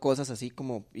 haciendo cosas así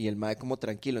como, y el mae como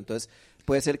tranquilo, entonces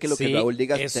puede ser que lo Sí, que Raúl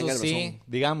diga eso tenga sí, razón.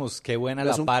 digamos, qué buena No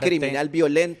la es un parte. criminal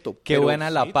violento. Qué pero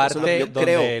buena la sí, parte eso es lo que yo donde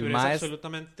creo. el Pero es maestro...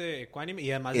 absolutamente ecuánime y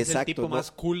además es el Exacto, tipo no-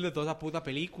 más cool de toda esa puta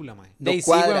película, mae. No Sí,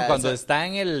 cuadra weón, cuando esa- está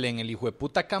en el hijo de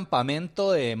puta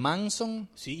campamento de Manson.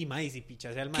 Sí, y mae, si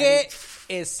pichasea al mae. Qué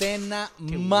escena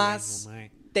Qué más bueno,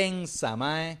 mae. tensa,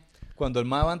 mae. Cuando el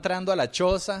mae va entrando a la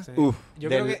choza. Sí. Uf, Yo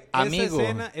del creo que amigo.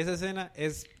 esa escena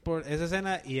es por esa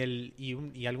escena y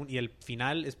el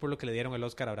final es por lo que le dieron el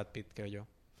Oscar a Brad Pitt, creo yo.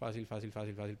 Fácil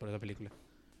por esa película.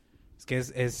 Es que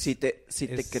es sí te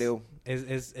creo.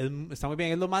 está muy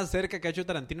bien, es lo más cerca que ha hecho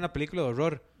Tarantino en una película de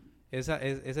horror. Esa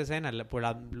escena, por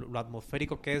lo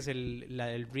atmosférico que es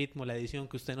el ritmo, la edición,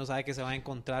 que usted no sabe que se va a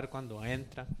encontrar cuando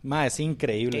entra. Mae, es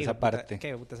increíble Qué esa puta- parte.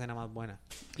 Qué puta escena más buena.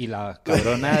 Y la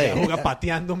cabrona La de... juga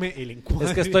pateándome el encuadre.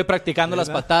 Es que estoy practicando las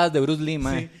 ¿Verdad? patadas de Bruce Lee,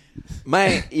 mae. Sí.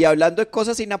 Mae, y hablando de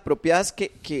cosas inapropiadas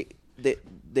que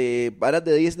de varas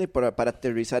de Disney para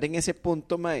aterrizar en ese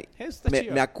punto, mae, Eso está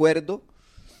chido. me acuerdo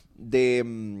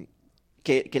de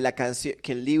que la canción,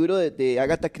 que el libro de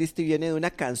Agatha Christie viene de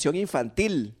una canción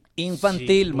infantil.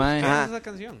 Infantil, Sí, mae. buscamos Ah. esa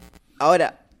canción.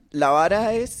 Ahora, la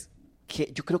vara es que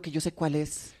yo creo que yo sé cuál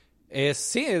es.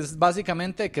 Sí, es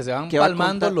básicamente que se van Que va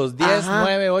palmando contar- los 10, Ajá.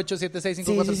 9, 8, 7, 6,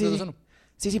 5, 4, 3, 2, 1.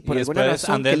 Sí, por Y alguna después,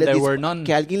 razón and que, then there were none.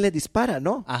 que alguien les dispara,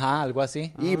 ¿no? Ajá, algo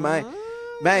así. Y mae,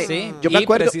 mae, Sí, yo me y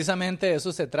acuerdo. precisamente de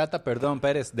eso se trata, perdón,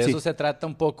 Pérez, de Sí. eso se trata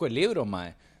un poco el libro,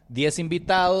 mae. 10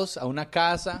 invitados a una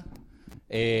casa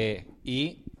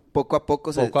y Poco a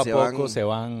poco, poco a poco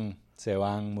van, se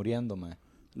van muriendo, mae.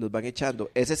 los van echando.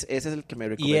 Ese es el que me Y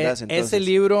recomendás entonces. ese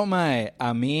libro, mae,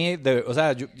 a mí, o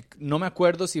sea, yo no me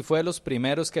acuerdo si fue de los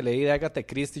primeros que leí de Agatha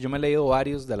Christie, yo me he leído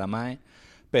varios de la mae,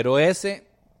 pero ese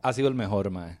ha sido el mejor,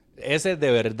 mae. Ese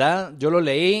de verdad, yo lo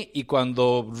leí y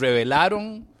cuando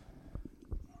revelaron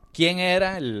quién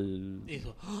era el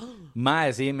Hizo.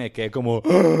 mae, sí, me quedé como,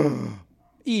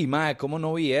 y mae, ¿cómo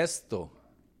no vi esto?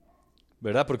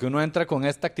 ¿Verdad? Porque uno entra con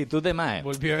esta actitud de mae.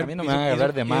 Volvió a ver. A mí no me van a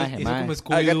agarrar de maje, hizo mae. como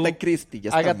Scooby-Doo. Agatha Christie, ya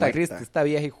está Agatha muerta. Christie, esta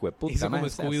vieja hijo de puta, Hizo mae, como o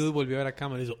sea, Scooby-Doo, volvió a ver a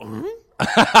cámara y hizo.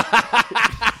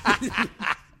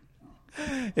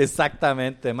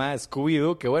 Exactamente, mae,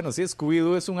 Scooby-Doo, que bueno, sí,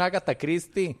 Scooby-Doo es un Agatha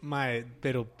Christie. Mae,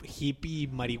 pero hippie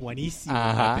marihuanísimo.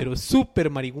 Ajá. mae, pero súper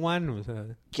marihuano. O sea.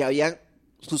 Que habían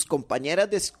sus compañeras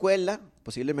de escuela,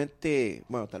 posiblemente,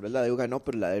 bueno, tal vez la de Uga no,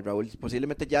 pero la de Raúl,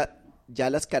 posiblemente ya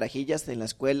las carajillas en la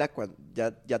escuela, cuando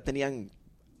ya tenían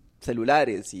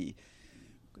celulares y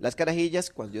las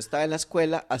carajillas, cuando yo estaba en la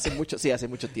escuela, hace mucho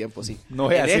tiempo, sí. No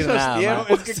voy a En decir esos nada, tiempos-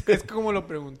 mae. Es que como lo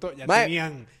preguntó, ya Mae.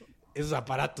 tenían esos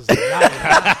aparatos.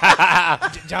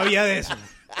 ya había de eso.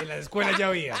 En la escuela ya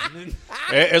había.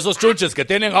 Esos chunches que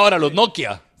tienen ahora los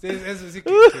Nokia. Sí, eso sí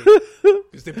que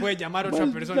usted puede llamar a otra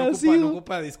persona, no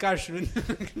ocupa discussion.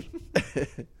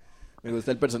 Me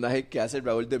gusta el personaje que hace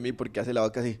Raúl de mí porque hace la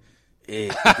boca así.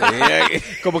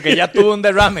 Como que ya tuvo un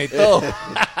derrame y todo.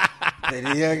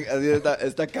 Tenían así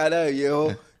esta cara de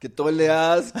viejo Que todo le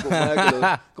das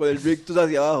con el rictus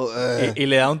hacia abajo. Y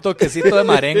le da un toquecito de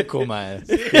marenco, mae.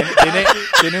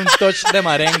 Tiene un touch de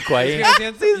marenco ahí.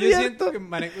 Yo siento que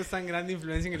Marenco es tan grande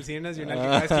influencia en el cine nacional que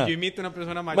cada vez que yo imito a una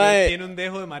persona mayor Mae, tiene un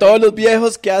dejo de Marenco. Todos los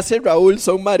viejos que hace Raúl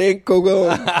son marenco,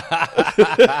 weón.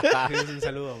 Sí, un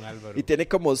saludo a don Álvaro. Y tiene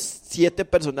como 7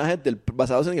 personajes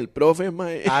basados en el profe,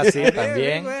 mae. Ah, sí,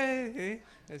 también.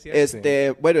 Es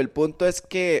cierto. Bueno, el punto es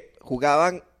que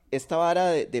jugaban esta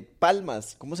vara de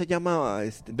palmas, ¿cómo se llamaba?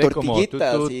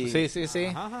 Tortillitas. Sí.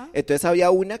 Ajá. Entonces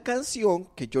había una canción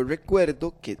que yo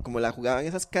recuerdo que como la jugaban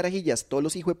esas carajillas todos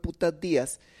los hijos de putas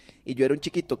días, y yo era un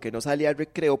chiquito que no salía al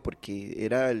recreo porque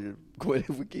era ¿cómo le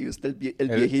fue que iba usted el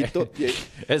viejito?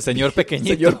 El señor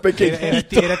pequeñito. Señor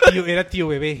pequeñito. Era tío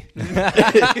bebé.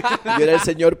 Yo era el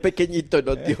señor pequeñito,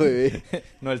 no tío bebé.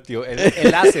 No, el tío,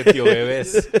 él hace tío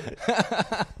bebés.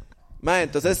 Ma,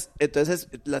 entonces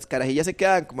las carajillas se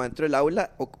quedaban como dentro del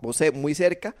aula, o sea, muy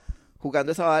cerca,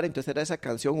 jugando esa vara, entonces era esa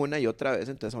canción una y otra vez,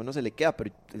 entonces a uno se le queda,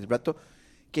 pero el rato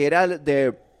que era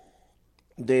de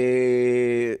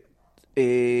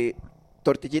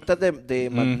tortillitas de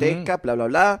manteca, bla, bla,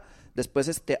 bla.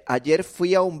 Después, ayer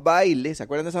fui a un baile, ¿se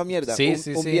acuerdan de esa mierda? Sí,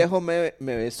 un viejo me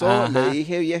besó, Ajá. le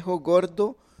dije viejo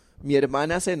gordo, mi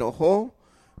hermana se enojó,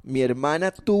 mi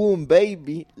hermana tuvo un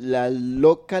baby, la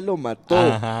loca lo mató,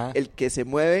 Ajá. el que se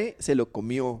mueve se lo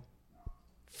comió.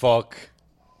 Fuck.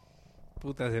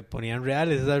 Puta, se ponían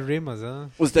reales esas rimas, ¿ah?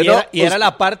 Usted Era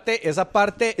la parte, esa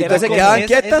parte era Entonces como... quedaban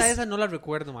quietas. Esa no la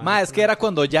recuerdo, man. Ma, es que era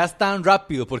cuando ya estaban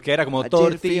rápido, porque era como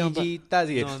Ayer fui a un tortillitas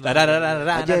y... No.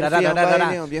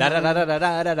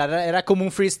 Era como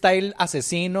un freestyle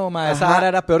asesino, ma. Esa Ajá. vara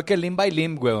era peor que el Limb by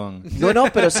Limb, weón. No,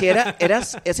 pero si o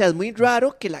sea, es muy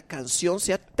raro que la canción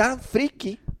sea tan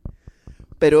friki,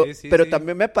 pero Sí.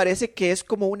 también me parece que es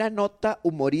como una nota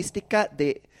humorística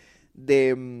de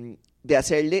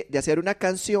hacer una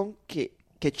canción que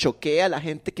choquee a la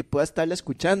gente que pueda estarla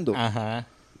escuchando. Ajá.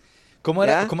 ¿Cómo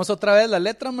era? ¿Ya? ¿Cómo es otra vez la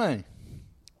letra, ma?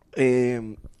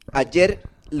 Ayer,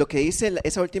 lo que dice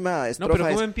esa última No, estrofa pero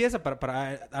 ¿cómo es... empieza?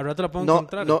 Para al rato la puedo No,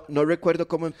 encontrar. no recuerdo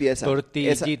cómo empieza.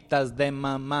 Tortillitas de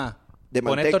mamá. De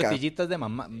Pone manteca. tortillitas de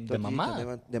mamá. ¿De Tortillitas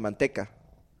mamá? de manteca.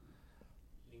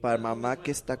 Para mamá que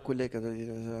está culeca.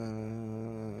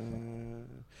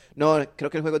 No, creo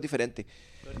que el juego es diferente.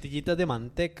 Tortillitas de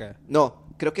manteca. No,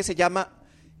 creo que se llama...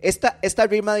 Esta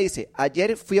rima dice,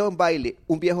 ayer fui a un baile,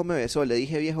 un viejo me besó, le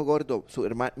dije viejo gordo,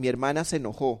 mi hermana se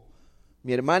enojó.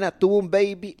 Mi hermana tuvo un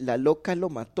baby, la loca lo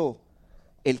mató.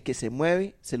 El que se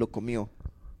mueve, se lo comió.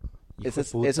 Hijo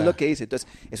Eso de es puta. lo que dice. Entonces,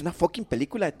 es una fucking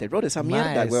película de terror, esa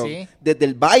mierda, Mae, weón. sí. Desde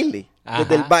el baile. Ajá.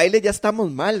 Desde el baile ya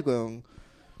estamos mal, weón.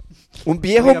 Un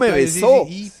viejo Oiga, me playo, besó.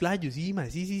 Sí, playo, sí, ma,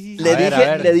 sí. A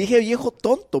ver. Le dije viejo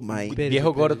tonto, mae.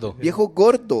 Viejo gordo. Viejo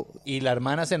gordo. Y la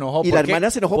hermana se enojó. Y la hermana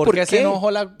se enojó, ¿por qué? se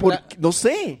enojó No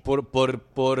sé.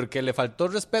 porque le faltó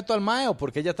respeto al mae o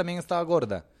porque ella también estaba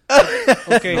gorda.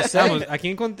 Ok, No sé. vamos,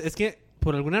 es que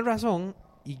por alguna razón,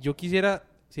 y yo quisiera,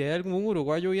 si hay algún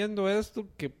uruguayo viendo esto,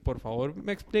 que por favor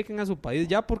me expliquen a su país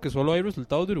ya, porque solo hay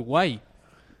resultados de Uruguay.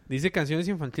 Dice canciones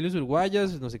infantiles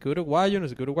uruguayas, no sé qué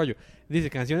uruguayo. Dice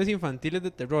canciones infantiles de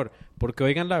terror, porque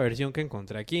oigan la versión que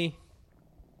encontré aquí.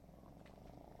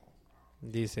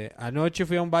 Dice, anoche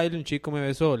fui a un baile, un chico me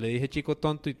besó, le dije chico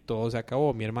tonto y todo se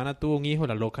acabó. Mi hermana tuvo un hijo,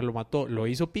 la loca lo mató, lo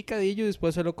hizo picadillo y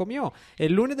después se lo comió.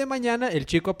 El lunes de mañana el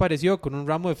chico apareció con un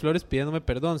ramo de flores pidiéndome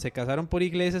perdón. Se casaron por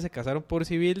iglesia, se casaron por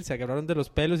civil, se agarraron de los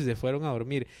pelos y se fueron a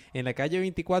dormir. En la calle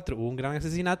 24 hubo un gran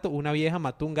asesinato, una vieja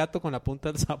mató un gato con la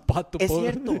punta del zapato. Es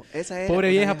cierto, esa era. Pobre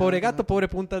Una vieja, pobre gato, pobre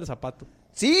punta del zapato.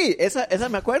 Sí, esa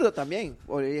me acuerdo también.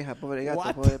 Pobre vieja, pobre gato,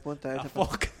 What pobre punta de the zapato.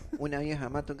 fuck? Una vieja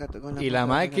mata un gato con la Y punta la del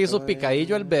mae que hizo gato,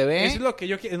 picadillo al bebé Eso es lo que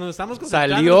yo quiero. Nos estamos Salió-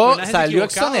 concentrando en los personajes salió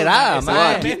equivocados, exonerada, mae. mae.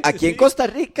 Exactamente, Aquí en sí. Costa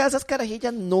Rica esas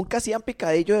carajillas nunca hacían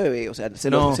picadillo de bebé. O sea,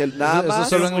 No, nada eso más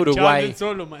solo en Monchaban Uruguay. él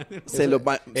solo, mae. se lo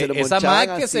esa monchaban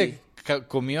mae que así. se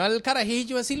comió al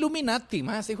carajillo es Illuminati,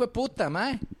 mae. Ese hijo de puta,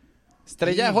 mae.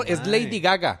 Estrella de es mae. Lady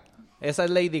Gaga. Esa es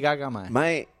Lady Gaga, mae.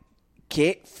 Mae,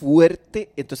 qué fuerte.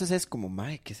 Entonces es como,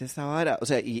 mae, ¿qué es esa vara? O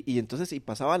sea, y entonces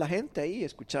pasaba la gente ahí,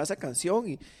 escuchaba esa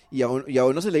canción y a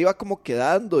uno se le iba como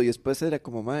quedando y después era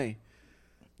como, mae,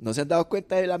 ¿no se han dado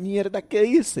cuenta de la mierda que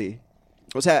dice?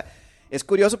 O sea, es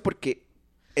curioso porque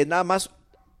es nada más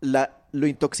lo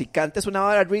intoxicante es una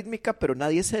vara rítmica, pero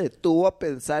nadie se detuvo a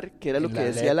pensar qué era lo En que la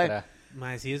decía letra.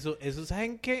 Mae, sí, eso,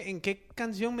 ¿saben qué? ¿En qué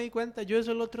canción me di cuenta yo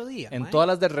eso el otro día? En mae? todas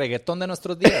las de reggaetón de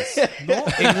nuestros días. No,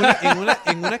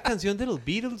 en una canción de los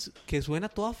Beatles que suena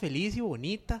toda feliz y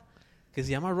bonita, que se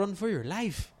llama Run for Your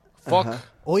Life. Fuck. Ajá.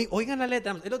 Oigan la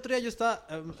letra. El otro día yo estaba...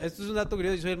 esto es un dato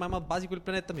curioso. Yo soy el más básico del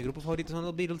planeta. Mi grupo favorito son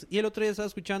los Beatles. Y el otro día estaba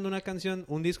escuchando una canción,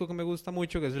 un disco que me gusta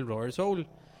mucho, que es el Rubber Soul.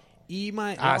 Y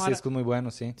Sí, es que es muy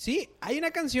bueno, sí. Sí, hay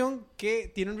una canción que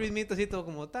tiene un ritmito así todo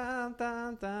como tan,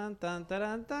 tan, tan, tan,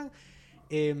 taran, tan.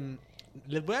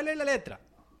 Les voy a leer la letra.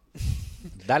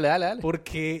 Dale.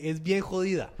 Porque es bien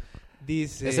jodida.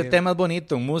 Dice... Ese tema es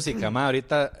bonito en música, ma.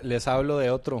 Ahorita les hablo de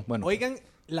otro. Bueno. Oigan,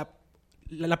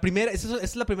 la primera... Esa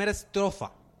es la primera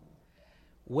estrofa.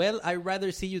 Well, I'd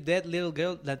rather see you dead, little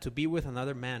girl, than to be with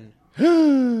another man.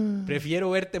 Prefiero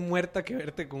verte muerta que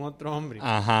verte con otro hombre.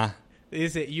 Ajá.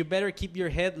 Dice, you better keep your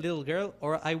head, little girl,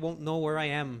 or I won't know where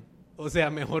I am. O sea,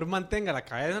 mejor mantenga la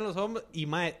cabeza en los hombros. Y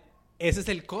mae, ese es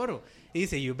el coro.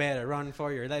 Dice, you better run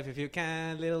for your life if you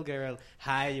can, little girl.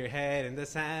 Hide your head in the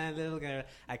sand, little girl.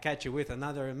 I catch you with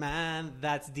another man.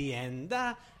 That's the end,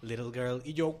 little girl.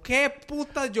 Y yo, ¿qué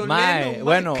puta John Lennon,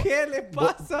 bueno, ¿qué le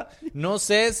pasa? No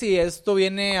sé si esto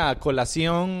viene a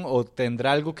colación o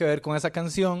tendrá algo que ver con esa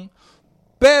canción,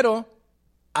 pero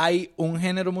hay un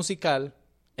género musical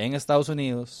en Estados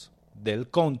Unidos del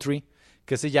country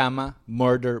que se llama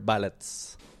Murder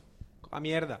Ballads. A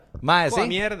mierda. Mae, A sí.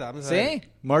 mierda. Vamos a ver. Sí,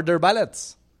 Murder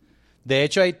Ballads. De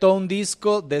hecho, hay todo un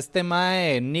disco de este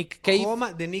mae Nick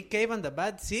Cave. De Nick Cave and the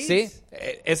Bad Seeds. Sí,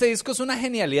 ese disco es una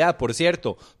genialidad, por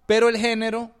cierto. Pero el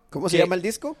género... ¿Cómo se llama el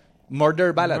disco?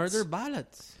 Murder Ballads. Murder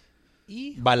Ballads.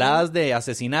 Hijo. Baladas de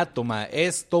asesinato, mae.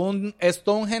 Es todo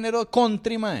un género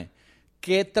country, mae,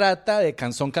 que trata de...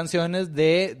 Son canciones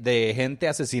de gente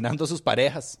asesinando a sus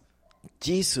parejas.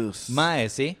 Jesus. Mae,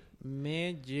 sí.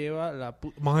 Me lleva la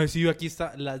puta... Mae, sí, aquí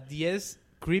está. Las 10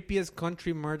 creepiest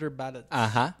country murder ballads.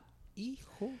 Ajá.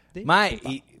 Hijo de Mae,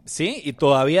 puta. y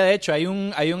todavía, de hecho, hay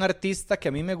un artista que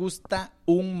a mí me gusta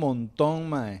un montón,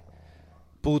 mae.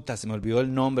 Puta, se me olvidó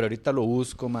el nombre, ahorita lo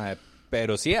busco, mae.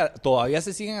 Pero sí, todavía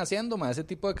se siguen haciendo, mae, ese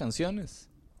tipo de canciones.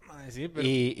 Mae, sí, pero...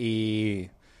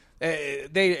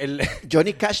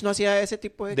 Johnny Cash no hacía ese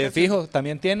tipo de De canciones. fijo,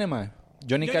 también tiene, mae.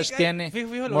 Johnny Cash tiene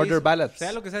fijo, lo Murder hizo. Ballads.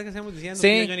 Sea lo que sea que estemos diciendo.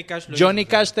 Sí, Johnny Cash lo Johnny hizo,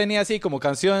 Cash o sea. tenía así como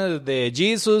canciones de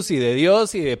Jesus y de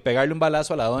Dios y de pegarle un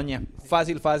balazo a la doña.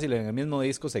 Fácil, en el mismo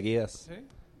disco seguidas.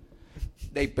 ¿Sí?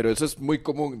 Ey, pero eso es muy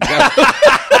común.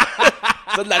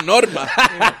 Esa es la norma.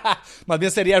 Más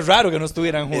bien sería raro que no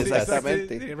estuvieran juntas.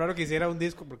 Exactamente. Sí, es raro que hiciera un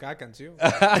disco por cada canción.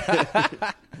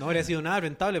 No habría sido nada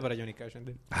rentable para Johnny Cash.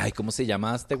 ¿Entiendes? Ay, ¿cómo se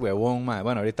llama este huevón, mae?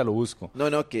 Bueno, ahorita lo busco.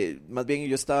 No, que más bien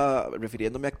yo estaba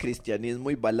refiriéndome a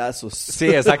cristianismo y balazos. Sí,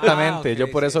 exactamente. Ah, ok, Yo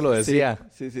por sí, eso lo decía.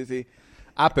 Sí.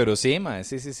 Pero sí, mae.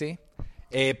 Sí.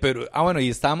 Bueno, y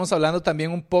estábamos hablando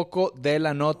también un poco de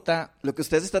la nota. Lo que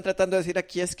ustedes están tratando de decir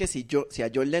aquí es que si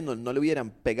a John Lennon no le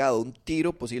hubieran pegado un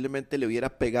tiro, posiblemente le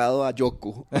hubiera pegado a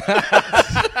Yoko.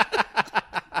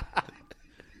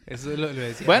 Eso lo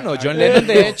decía. Bueno, John Lennon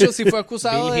de hecho sí fue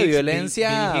acusado Bill de Hicks- violencia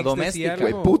Bill Hicks decía doméstica. algo.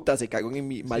 Fue puta, se cagó en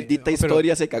mi maldita no, pero-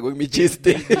 historia, se cagó en mi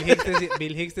chiste.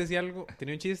 Bill Hicks decía algo,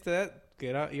 tenía un chiste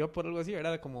que iba por algo así,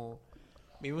 era como,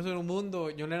 vivimos en un mundo,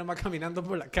 John Lennon va caminando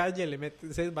por la calle, le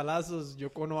mete 6 balazos,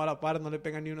 Yoko no va a la par, no le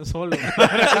pega ni uno solo.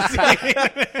 Sí.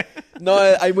 No,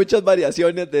 hay muchas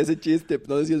variaciones de ese chiste.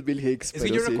 No sé si es Bill Hicks. Es que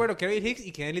pero yo sí. recuerdo que Bill Hicks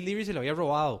y que Ellie Levy se lo había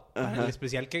robado. Ajá. El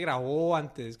especial que grabó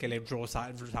antes, que le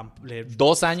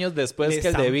 2 años después que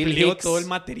el de Bill sampleó Hicks. todo el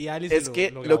material y se Es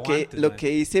que lo lo grabó que, antes, lo man. que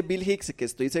dice Bill Hicks, que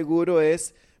estoy seguro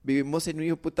es, vivimos en un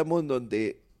hijo puta mundo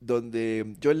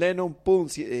donde John Lennon, pum,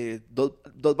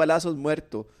 dos balazos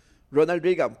muerto. Ronald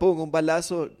Reagan, pum, un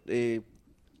balazo,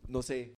 no sé,